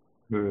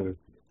 Sure.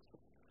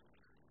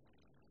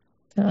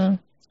 So.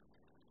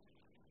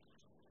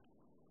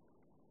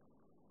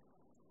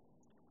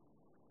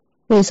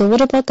 Wait, so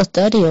what about the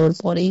 30-year-old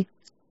body?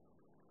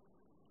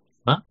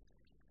 What?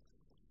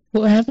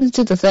 What happens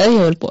to the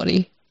 30-year-old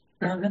body?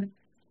 Nothing.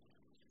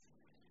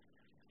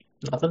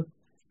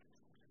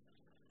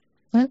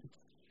 What?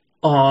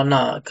 Oh,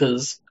 nah,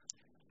 because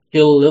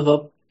he'll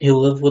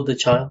live with the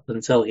child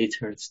until he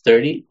turns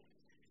 30,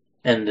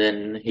 and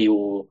then he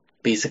will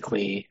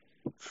basically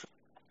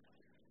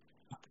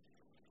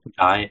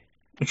die.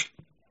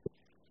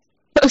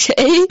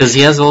 Okay. Because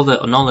he has all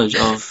the knowledge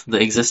of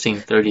the existing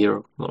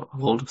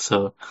 30-year-old,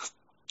 so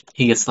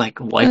he gets, like,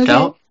 wiped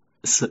out.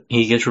 So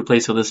he gets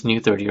replaced with this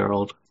new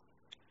 30-year-old.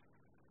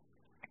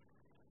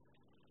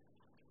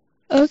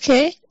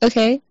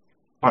 Okay.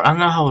 Or I don't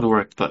know how it would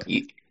work, but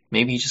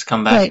maybe you just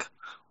come back. Right.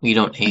 We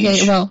don't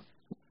age. Okay,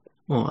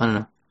 well, I don't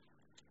know.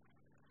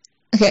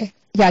 okay.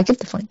 Yeah, I get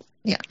the point.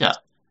 Yeah. Yeah.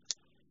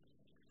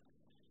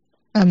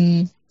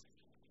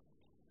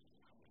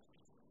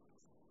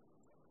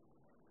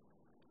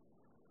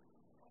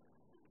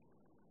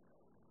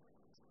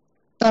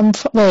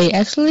 Wait,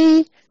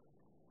 actually,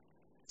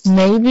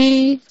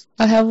 maybe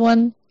I have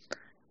one,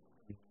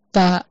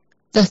 but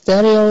the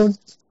 30-year-old,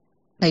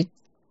 like,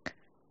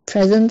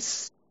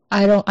 presence,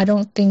 I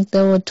don't think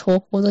they would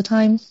talk all the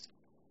time.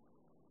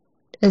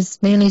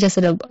 It's mainly just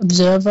an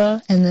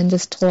observer and then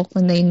just talk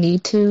when they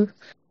need to.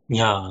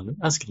 Yeah,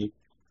 that's good.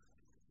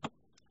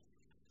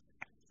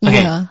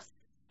 Okay. Yeah.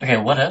 Okay,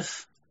 what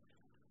if,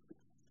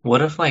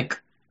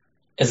 like,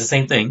 it's the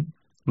same thing,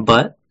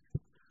 but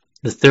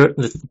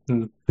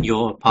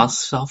your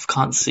past self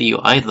can't see you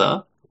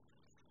either,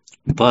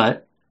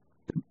 but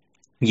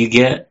you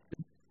get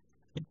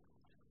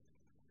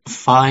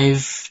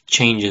 5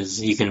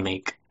 changes you can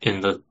make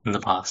in the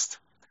past,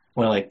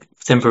 where like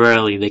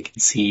temporarily they can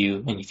see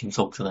you and you can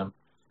talk to them.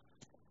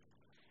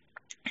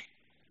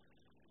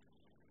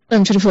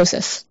 To the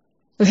process.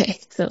 Okay,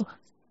 so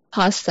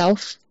past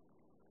self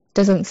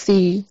doesn't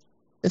see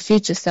the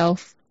future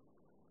self,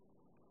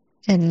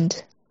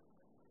 and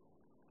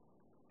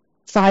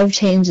 5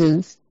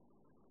 changes.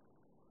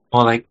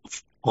 Or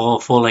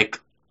for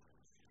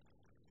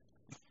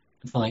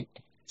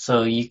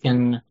so you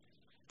can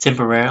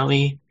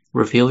temporarily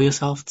reveal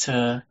yourself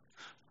to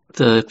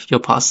your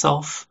past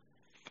self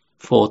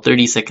for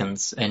 30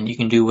 seconds, and you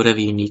can do whatever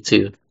you need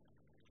to.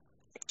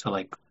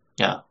 So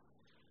yeah.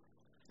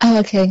 Oh,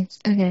 okay.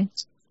 Okay,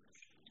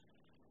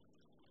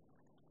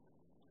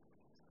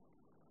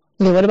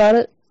 what about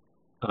it?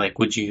 Like,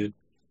 would you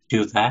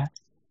do that?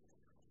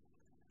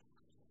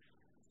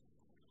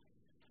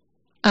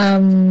 I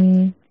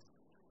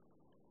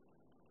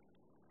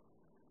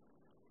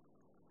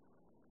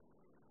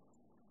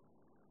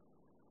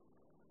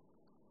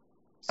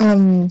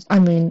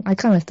mean, I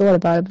kind of thought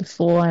about it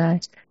before,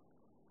 and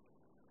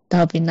that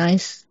would be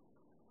nice.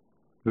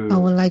 I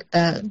would like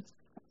that.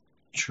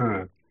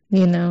 Sure.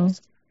 You know.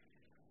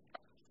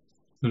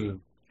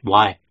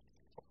 Why?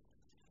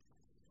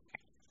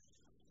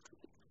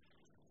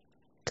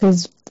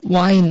 Because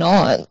why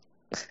not?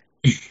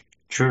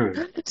 Sure.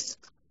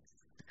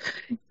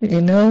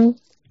 You know?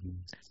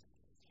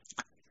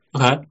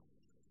 Okay.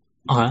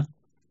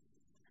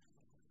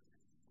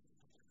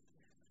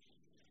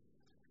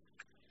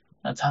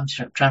 That time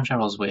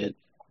travel is weird.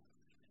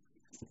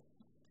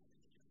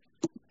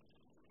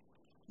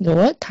 The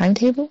what?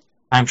 Timetable?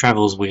 Time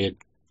travel is weird.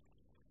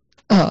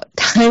 Oh,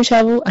 time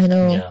travel? I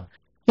know. Yeah.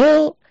 You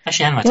know,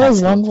 actually, and my there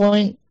was timetable. one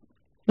point.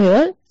 Wait,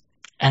 what?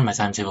 And my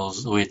timetable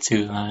is weird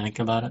too, when I think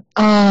about it.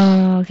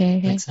 Oh,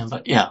 okay. Makes sense,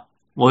 but yeah.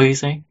 What were you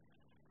saying?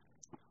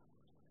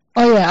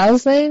 Oh, yeah, I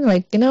was saying,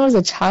 like, you know, as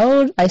a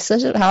child, I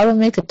searched up how to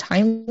make a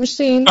time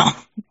machine.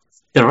 Oh,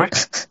 did it work?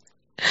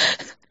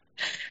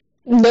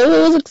 No,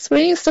 it was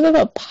explaining something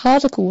about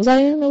particles. I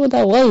didn't know what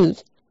that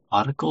was.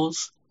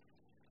 Particles?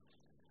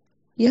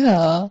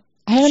 Yeah.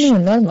 I haven't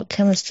even learned about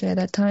chemistry at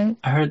that time.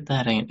 I heard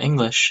that in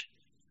English.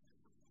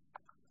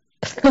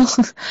 Oh,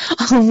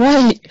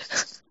 right.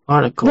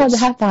 Particles. Not the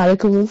half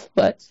particles,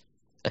 but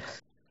the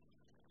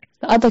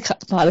other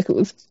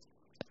particles.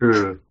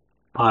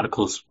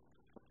 Particles.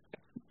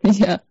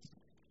 Yeah.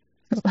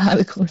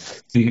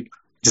 Particles.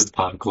 Just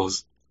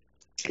particles.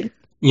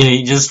 Yeah,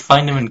 you just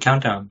find them in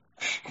Countdown.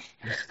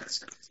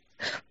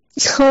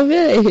 Oh,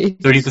 really?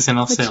 30%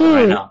 off sale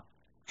right now.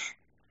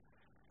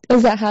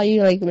 Is that how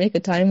you, like, make a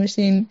time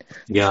machine?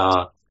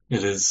 Yeah,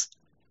 it is.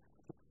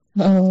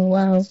 Oh,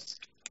 wow.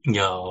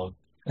 Yeah.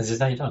 Is this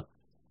how you talk?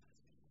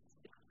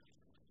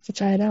 Should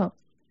try it out.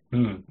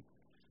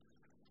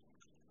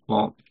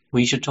 Well,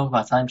 we should talk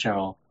about time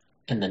travel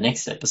in the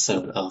next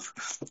episode of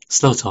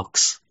Slow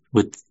Talks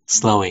with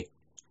Slowyy.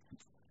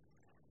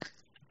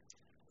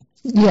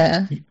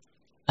 Yeah.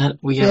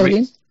 We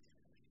have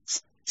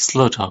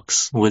Slow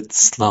Talks with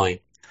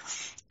Slowyy.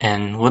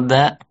 And with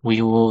that,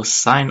 we will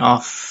sign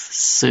off.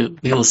 So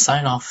we will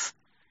sign off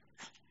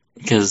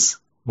because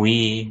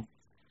we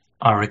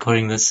are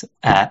recording this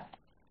at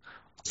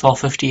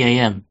 12:50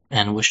 a.m.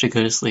 and wish to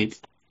go to sleep.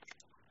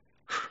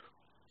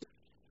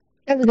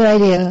 That's a good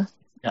idea.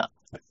 Yeah.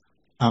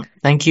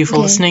 Thank you for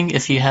listening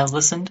if you have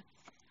listened.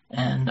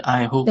 And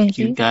I hope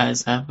you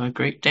guys have a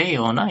great day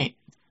or night.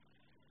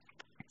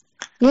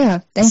 Yeah,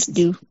 thank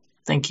you.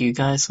 Thank you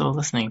guys for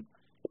listening.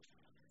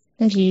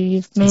 Thank you.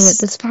 You've made it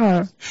this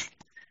far.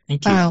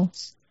 Thank you. Wow.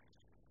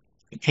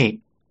 Okay.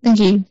 Thank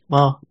you.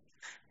 Well,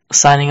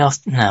 signing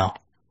off now.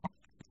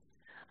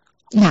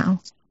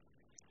 Now.